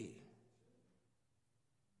hated me.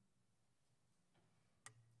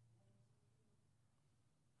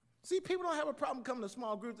 See, people don't have a problem coming to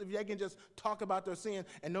small groups if they can just talk about their sin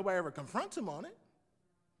and nobody ever confronts them on it.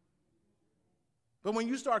 But when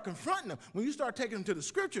you start confronting them, when you start taking them to the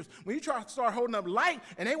scriptures, when you start holding up light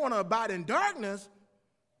and they want to abide in darkness,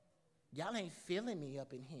 y'all ain't feeling me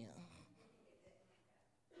up in here.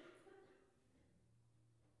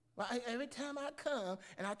 Well, every time I come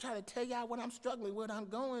and I try to tell y'all what I'm struggling with, what I'm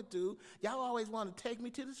going through, y'all always want to take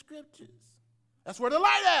me to the scriptures. That's where the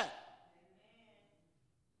light at.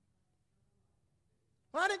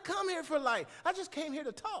 Well, I didn't come here for light. I just came here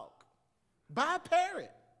to talk. Buy a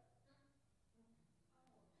parrot.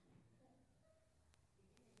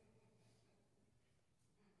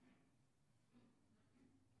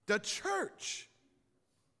 The church,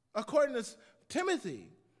 according to Timothy,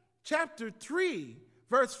 chapter 3,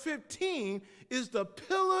 verse 15, is the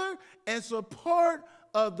pillar and support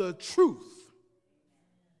of the truth.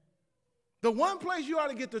 The one place you ought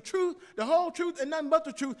to get the truth, the whole truth, and nothing but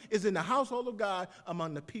the truth, is in the household of God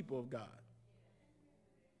among the people of God.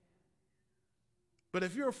 But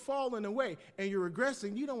if you're falling away and you're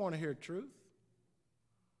regressing, you don't want to hear truth.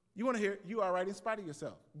 You want to hear, you all right in spite of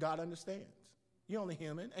yourself. God understands. You're only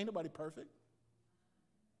human. Ain't nobody perfect.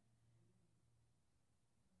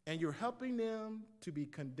 And you're helping them to be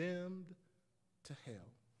condemned to hell.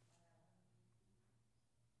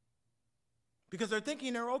 Because they're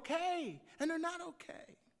thinking they're okay, and they're not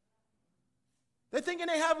okay. They're thinking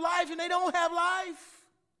they have life, and they don't have life.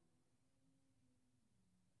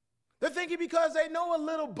 They're thinking because they know a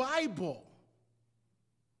little Bible,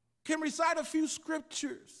 can recite a few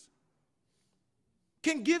scriptures,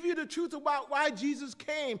 can give you the truth about why Jesus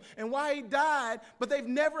came and why he died, but they've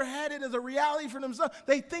never had it as a reality for themselves.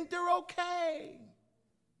 They think they're okay.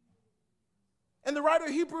 And the writer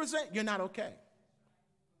of Hebrews is saying, you're not okay.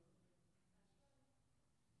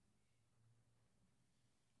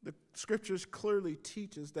 The scriptures clearly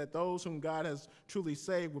teach us that those whom God has truly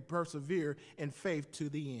saved will persevere in faith to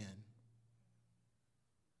the end.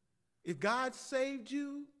 If God saved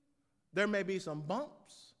you, there may be some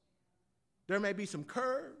bumps, there may be some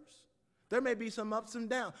curves, there may be some ups and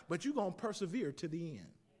downs, but you're going to persevere to the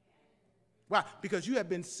end. Why? Because you have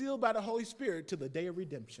been sealed by the Holy Spirit to the day of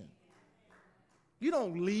redemption. You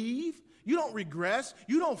don't leave, you don't regress,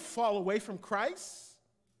 you don't fall away from Christ.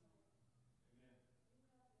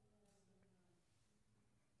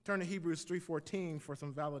 Turn to Hebrews 3:14 for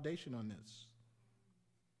some validation on this.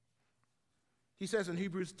 He says in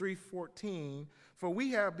Hebrews 3:14, for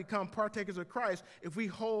we have become partakers of Christ if we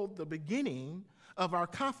hold the beginning of our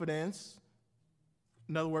confidence,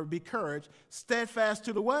 in other words, be courage, steadfast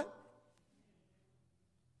to the what?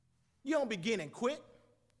 You don't begin and quit.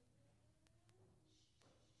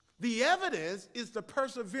 The evidence is the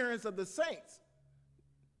perseverance of the saints.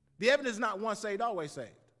 The evidence is not once saved, always saved.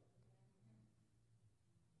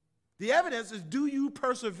 The evidence is, do you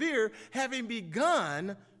persevere having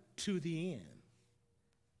begun to the end?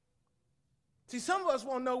 See, some of us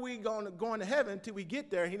won't know we're going to heaven until we get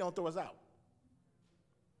there and he don't throw us out.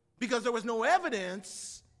 Because there was no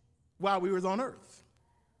evidence while we were on earth.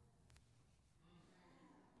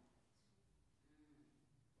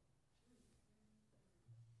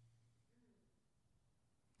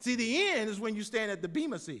 See, the end is when you stand at the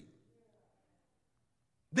bema seat.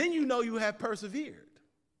 Then you know you have persevered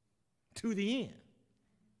to the end.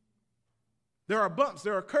 There are bumps,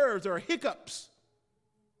 there are curves, there are hiccups.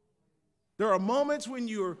 There are moments when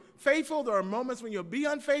you're faithful, there are moments when you'll be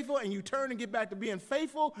unfaithful and you turn and get back to being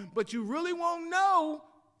faithful, but you really won't know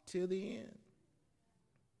till the end.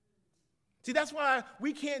 See, that's why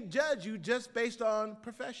we can't judge you just based on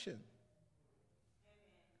profession.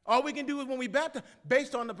 All we can do is when we baptize,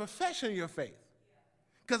 based on the profession of your faith.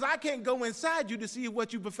 Because I can't go inside you to see if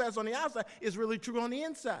what you profess on the outside is really true on the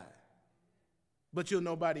inside. But you'll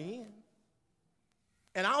know by the end.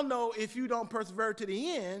 And I'll know if you don't persevere to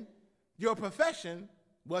the end, your profession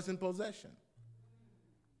was in possession.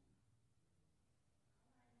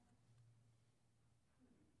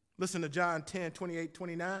 Listen to John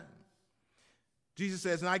 10:28-29. Jesus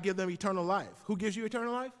says, and I give them eternal life. Who gives you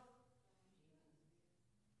eternal life?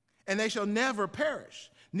 And they shall never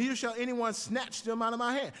perish, neither shall anyone snatch them out of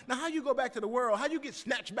my hand. Now, how you go back to the world? How you get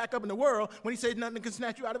snatched back up in the world when he says nothing can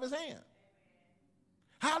snatch you out of his hand?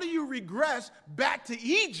 How do you regress back to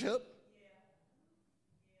Egypt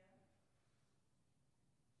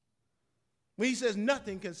when he says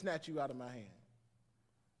nothing can snatch you out of my hand?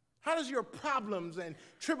 How does your problems and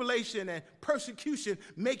tribulation and persecution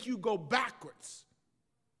make you go backwards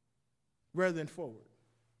rather than forward?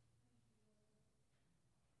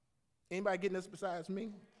 Anybody getting this besides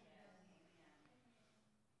me?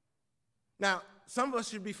 Now, some of us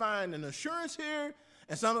should be finding an assurance here,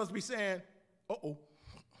 and some of us be saying, uh-oh.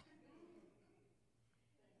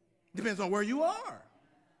 Depends on where you are.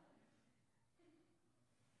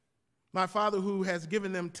 My Father who has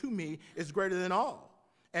given them to me is greater than all,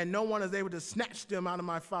 and no one is able to snatch them out of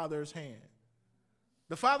my Father's hand.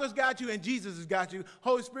 The Father's got you, and Jesus has got you.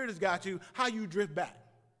 Holy Spirit has got you. How you drift back?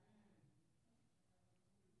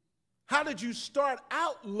 How did you start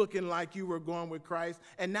out looking like you were going with Christ,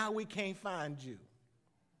 and now we can't find you?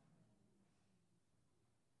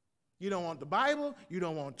 You don't want the Bible. You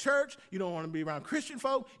don't want church. You don't want to be around Christian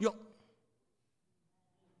folk. You don't.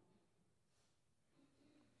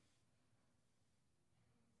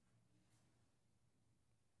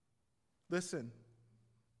 Listen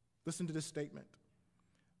to this statement.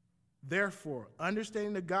 Therefore,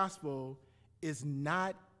 understanding the gospel is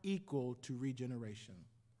not equal to regeneration.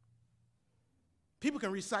 People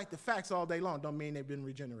can recite the facts all day long, don't mean they've been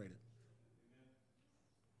regenerated.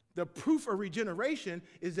 The proof of regeneration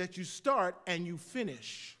is that you start and you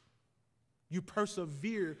finish. You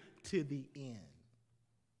persevere to the end.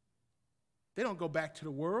 They don't go back to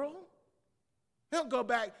the world. They don't go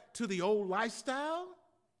back to the old lifestyle.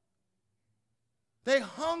 They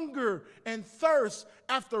hunger and thirst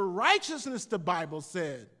after righteousness, the Bible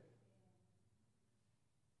said.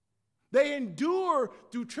 They endure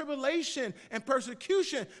through tribulation and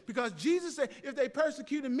persecution because Jesus said, if they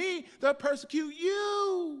persecuted me, they'll persecute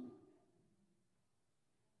you.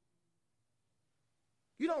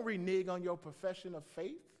 You don't renege on your profession of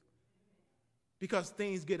faith. because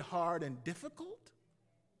things get hard and difficult?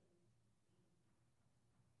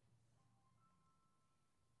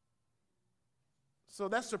 So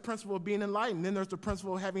that's the principle of being enlightened. Then there's the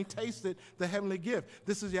principle of having tasted the heavenly gift.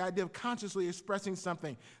 This is the idea of consciously expressing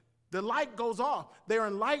something. The light goes off. They're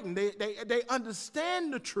enlightened. They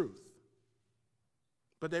understand the truth.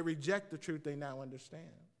 But they reject the truth they now understand.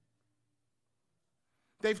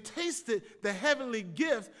 They've tasted the heavenly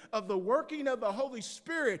gift of the working of the Holy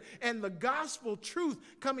Spirit and the gospel truth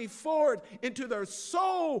coming forward into their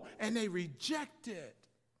soul, and they reject it.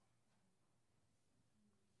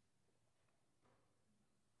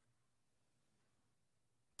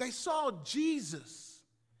 They saw Jesus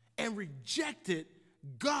and rejected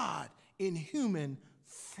God in human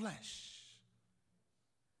flesh.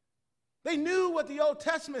 They knew what the Old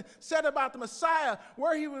Testament said about the Messiah,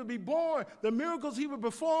 where he would be born, the miracles he would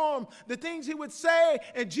perform, the things he would say,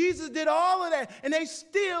 and Jesus did all of that, and they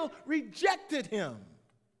still rejected him.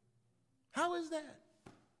 How is that?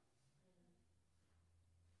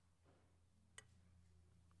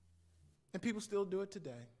 And people still do it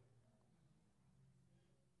today.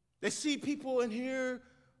 They see people in here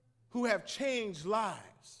who have changed lives.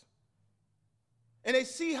 And they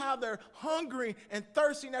see how they're hungering and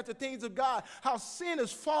thirsting after things of God, how sin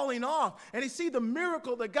is falling off. And they see the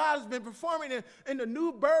miracle that God has been performing in the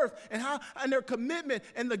new birth, and their commitment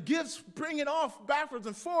and the gifts bringing off backwards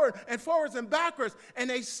and forwards and backwards.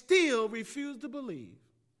 And they still refuse to believe.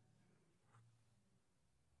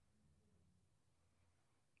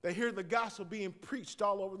 They hear the gospel being preached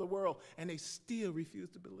all over the world, and they still refuse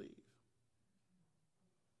to believe.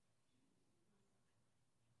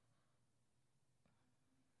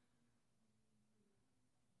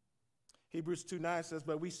 Hebrews 2:9 says,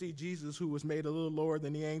 "But we see Jesus, who was made a little lower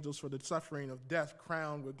than the angels for the suffering of death,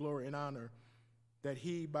 crowned with glory and honor, that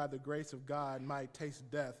he, by the grace of God, might taste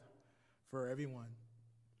death for everyone."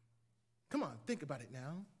 Come on, think about it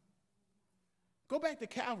now. Go back to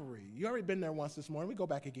Calvary. You already been there once this morning. We go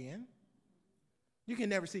back again. You can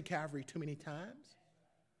never see Calvary too many times.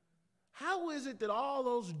 How is it that all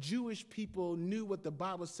those Jewish people knew what the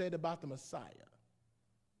Bible said about the Messiah?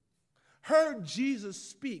 Heard Jesus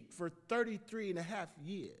speak for 33 and a half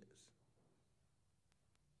years.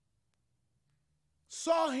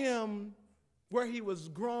 Saw him where he was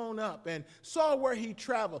grown up and saw where he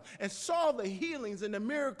traveled and saw the healings and the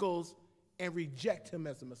miracles, and reject him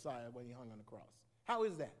as the Messiah when he hung on the cross. How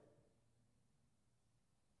is that?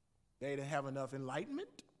 They didn't have enough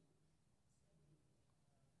enlightenment?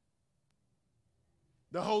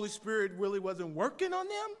 The Holy Spirit really wasn't working on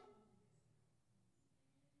them?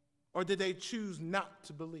 Or did they choose not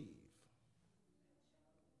to believe?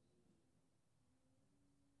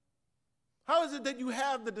 How is it that you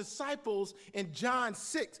have the disciples in John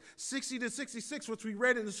 6:60-66, which we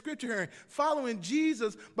read in the scripture here, following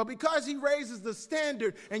Jesus, but because he raises the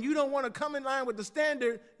standard and you don't want to come in line with the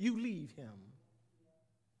standard, you leave him?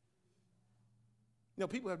 You know,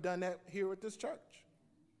 people have done that here at this church.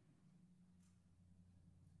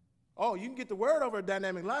 Oh, you can get the word over at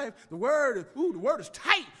Dynamic Life. The word is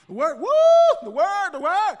tight. The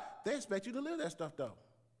word. They expect you to live that stuff, though.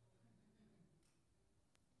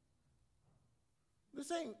 This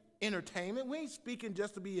ain't entertainment. We ain't speaking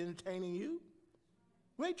just to be entertaining you.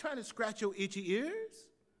 We ain't trying to scratch your itchy ears.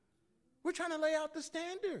 We're trying to lay out the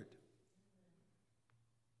standard.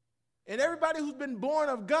 And everybody who's been born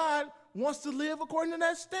of God wants to live according to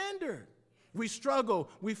that standard. We struggle,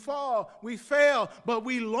 we fall, we fail, but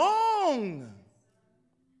we long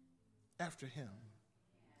after him.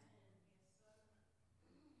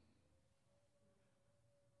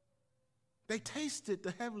 They tasted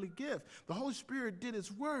the heavenly gift. The Holy Spirit did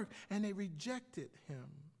his work, and they rejected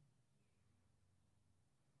him.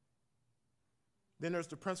 Then there's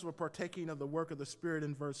the principle of partaking of the work of the Spirit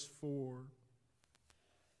in verse 4.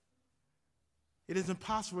 It is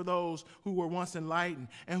impossible for those who were once enlightened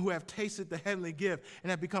and who have tasted the heavenly gift and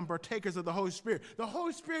have become partakers of the Holy Spirit. The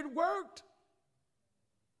Holy Spirit worked.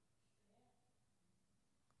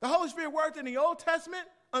 The Holy Spirit worked in the Old Testament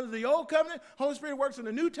under the Old Covenant. The Holy Spirit works in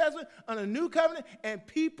the New Testament under the New Covenant, and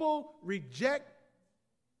people reject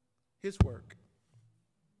his work.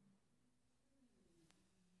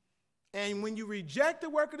 And when you reject the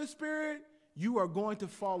work of the Spirit, you are going to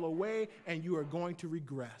fall away and you are going to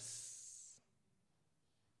regress.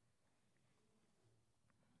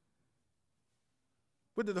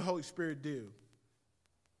 What did the Holy Spirit do?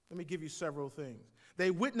 Let me give you several things.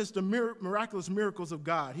 They witnessed the miraculous miracles of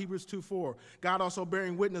God. Hebrews 2:4. God also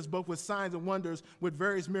bearing witness both with signs and wonders, with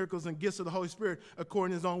various miracles and gifts of the Holy Spirit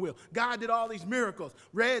according to his own will. God did all these miracles.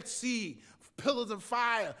 Red Sea, pillars of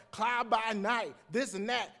fire, cloud by night, this and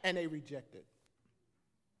that, and they rejected.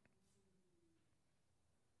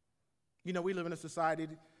 You know, we live in a society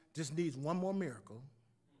that just needs one more miracle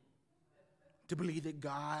to believe that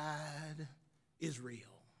God is real.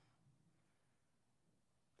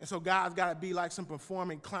 And so God's got to be like some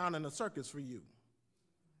performing clown in a circus for you.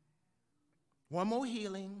 One more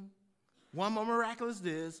healing, one more miraculous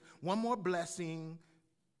this, one more blessing,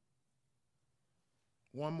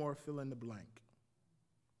 one more fill in the blank.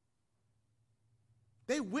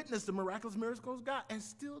 They witnessed the miraculous miracles of God and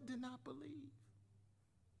still did not believe.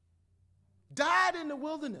 Died in the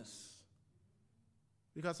wilderness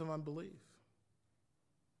because of unbelief.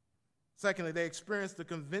 Secondly, they experienced the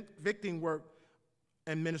convicting work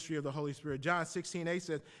and ministry of the Holy Spirit. John 16:8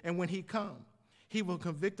 says, and when he comes, he will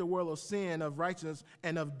convict the world of sin, of righteousness,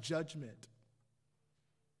 and of judgment.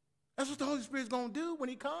 That's what the Holy Spirit is going to do when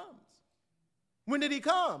he comes. When did he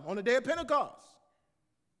come? On the day of Pentecost.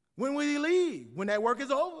 When will he leave? When that work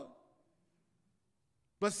is over.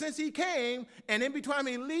 But since he came, and in between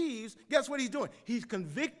he leaves, guess what he's doing? He's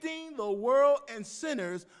convicting the world and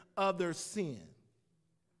sinners of their sin.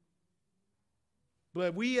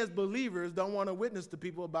 But we as believers don't want to witness to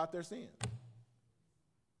people about their sin.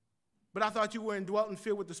 But I thought you were indwelt and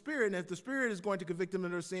filled with the Spirit, and if the Spirit is going to convict them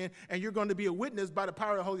of their sin, and you're going to be a witness by the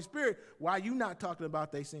power of the Holy Spirit, why are you not talking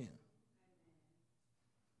about their sin?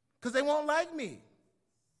 Because they won't like me.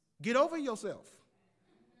 Get over yourself.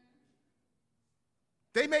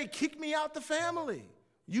 They may kick me out the family.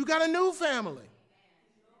 You got a new family.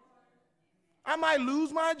 I might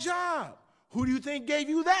lose my job. Who do you think gave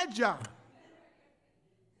you that job?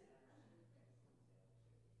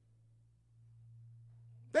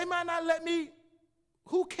 They might not let me.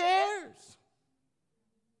 Who cares?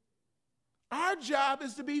 Our job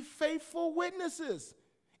is to be faithful witnesses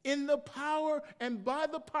in the power and by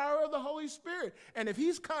the power of the Holy Spirit. And if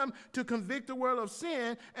he's come to convict the world of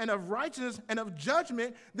sin and of righteousness and of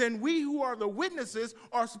judgment, then we who are the witnesses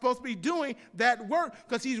are supposed to be doing that work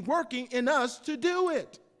because he's working in us to do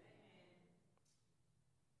it.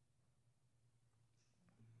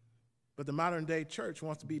 But the modern day church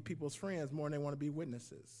wants to be people's friends more than they want to be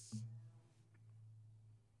witnesses.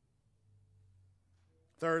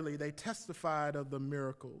 Thirdly, they testified of the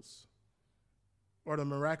miracles or the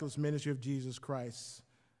miraculous ministry of Jesus Christ.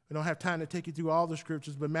 We don't have time to take you through all the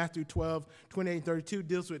scriptures, but Matthew 12, 28 and 32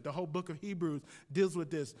 deals with it. The whole book of Hebrews deals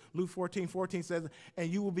with this. Luke 14:14 says,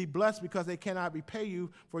 and you will be blessed because they cannot repay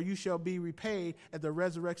you, for you shall be repaid at the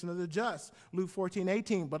resurrection of the just. Luke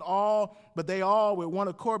 14:18, but they all with one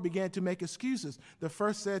accord began to make excuses. The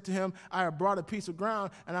first said to him, I have brought a piece of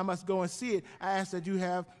ground, and I must go and see it. I ask that you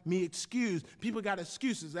have me excused. People got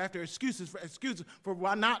excuses after excuses for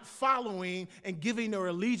why not following and giving their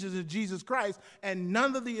allegiance to Jesus Christ, and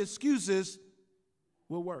none of the excuses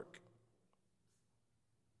will work.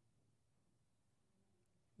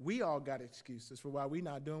 We all got excuses for why we're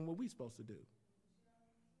not doing what we're supposed to do.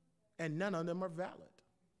 And none of them are valid.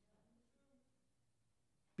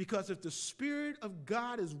 Because if the Spirit of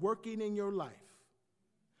God is working in your life,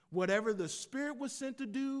 whatever the Spirit was sent to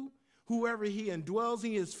do, whoever he indwells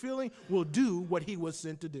in his feeling will do what he was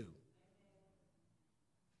sent to do.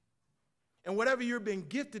 And whatever you've been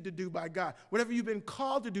gifted to do by God, whatever you've been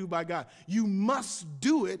called to do by God, you must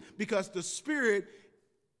do it because the Spirit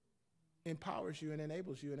empowers you and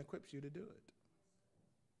enables you and equips you to do it.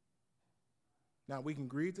 Now, we can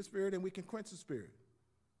grieve the Spirit and we can quench the Spirit.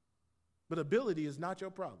 But ability is not your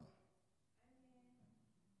problem.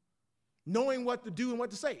 Knowing what to do and what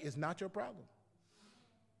to say is not your problem.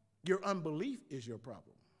 Your unbelief is your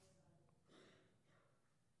problem.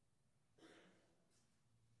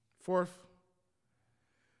 Fourth,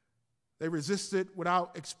 they resisted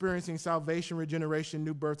without experiencing salvation, regeneration,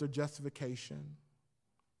 new birth, or justification.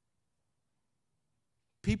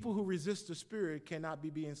 People who resist the Spirit cannot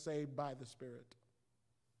be being saved by the Spirit.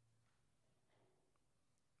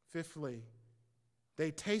 Fifthly,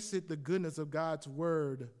 they tasted the goodness of God's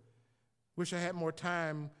word. Wish I had more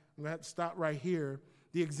time. I'm going to have to stop right here.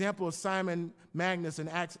 The example of Simon Magus in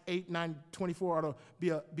Acts 8:9-24 ought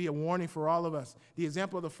to be a warning for all of us. The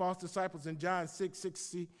example of the false disciples in John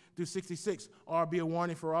 6:60-66 ought to be a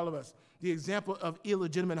warning for all of us. The example of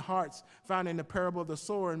illegitimate hearts found in the parable of the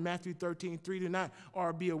sower in Matthew 13:3-9 ought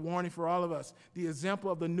to be a warning for all of us. The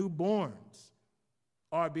example of the newborns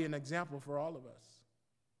ought to be an example for all of us.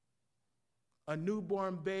 A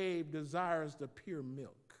newborn babe desires the pure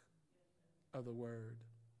milk of the word.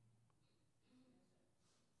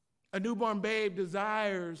 A newborn babe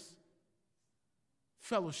desires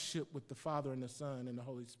fellowship with the Father and the Son and the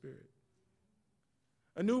Holy Spirit.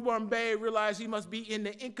 A newborn babe realizes he must be in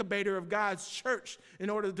the incubator of God's church in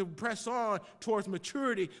order to press on towards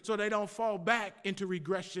maturity so they don't fall back into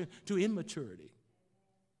regression to immaturity.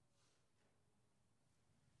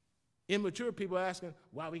 Immature people are asking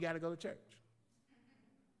why we got to go to church,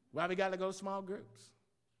 why we got to go to small groups,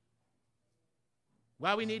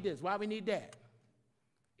 why we need this, why we need that.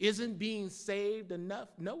 Isn't being saved enough?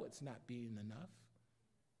 No, it's not being enough.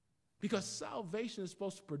 Because salvation is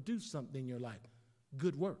supposed to produce something in your life,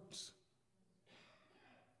 good works.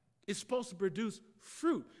 It's supposed to produce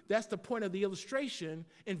fruit. That's the point of the illustration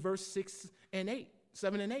in verse 7 and 8.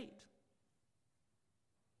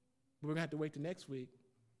 We're going to have to wait till next week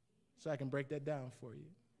so I can break that down for you.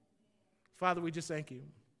 Father, we just thank you.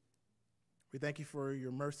 We thank you for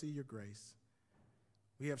your mercy, your grace.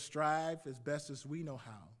 We have strived as best as we know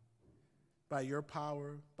how, by your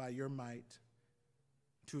power, by your might,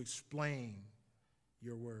 to explain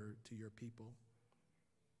your word to your people.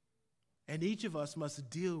 And each of us must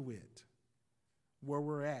deal with where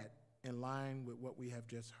we're at in line with what we have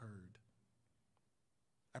just heard.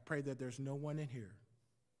 I pray that there's no one in here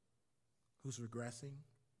who's regressing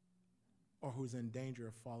or who's in danger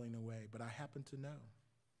of falling away. But I happen to know,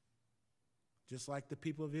 just like the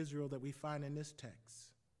people of Israel that we find in this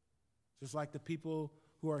text, just like the people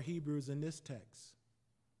who are Hebrews in this text,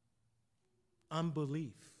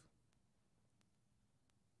 unbelief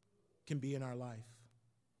can be in our life.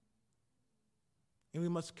 And we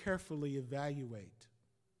must carefully evaluate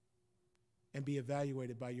and be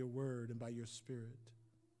evaluated by your word and by your spirit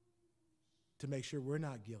to make sure we're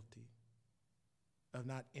not guilty of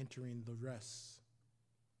not entering the rest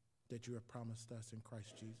that you have promised us in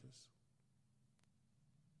Christ Jesus.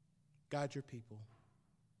 Guide your people.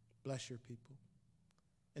 Bless your people.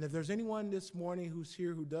 And if there's anyone this morning who's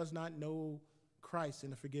here who does not know Christ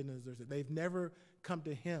and the forgiveness of their sins, they've never come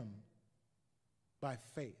to him by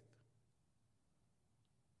faith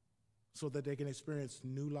so that they can experience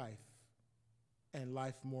new life and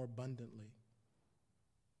life more abundantly.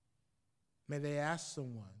 May they ask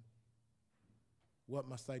someone, what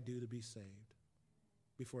must I do to be saved,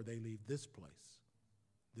 before they leave this place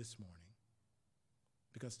this morning?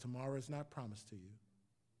 Because tomorrow is not promised to you.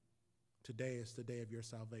 Today is the day of your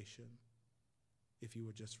salvation, if you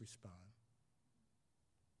would just respond.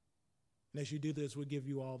 And as you do this, we'll give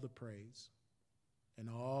you all the praise and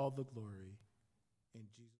all the glory in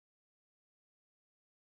Jesus' name.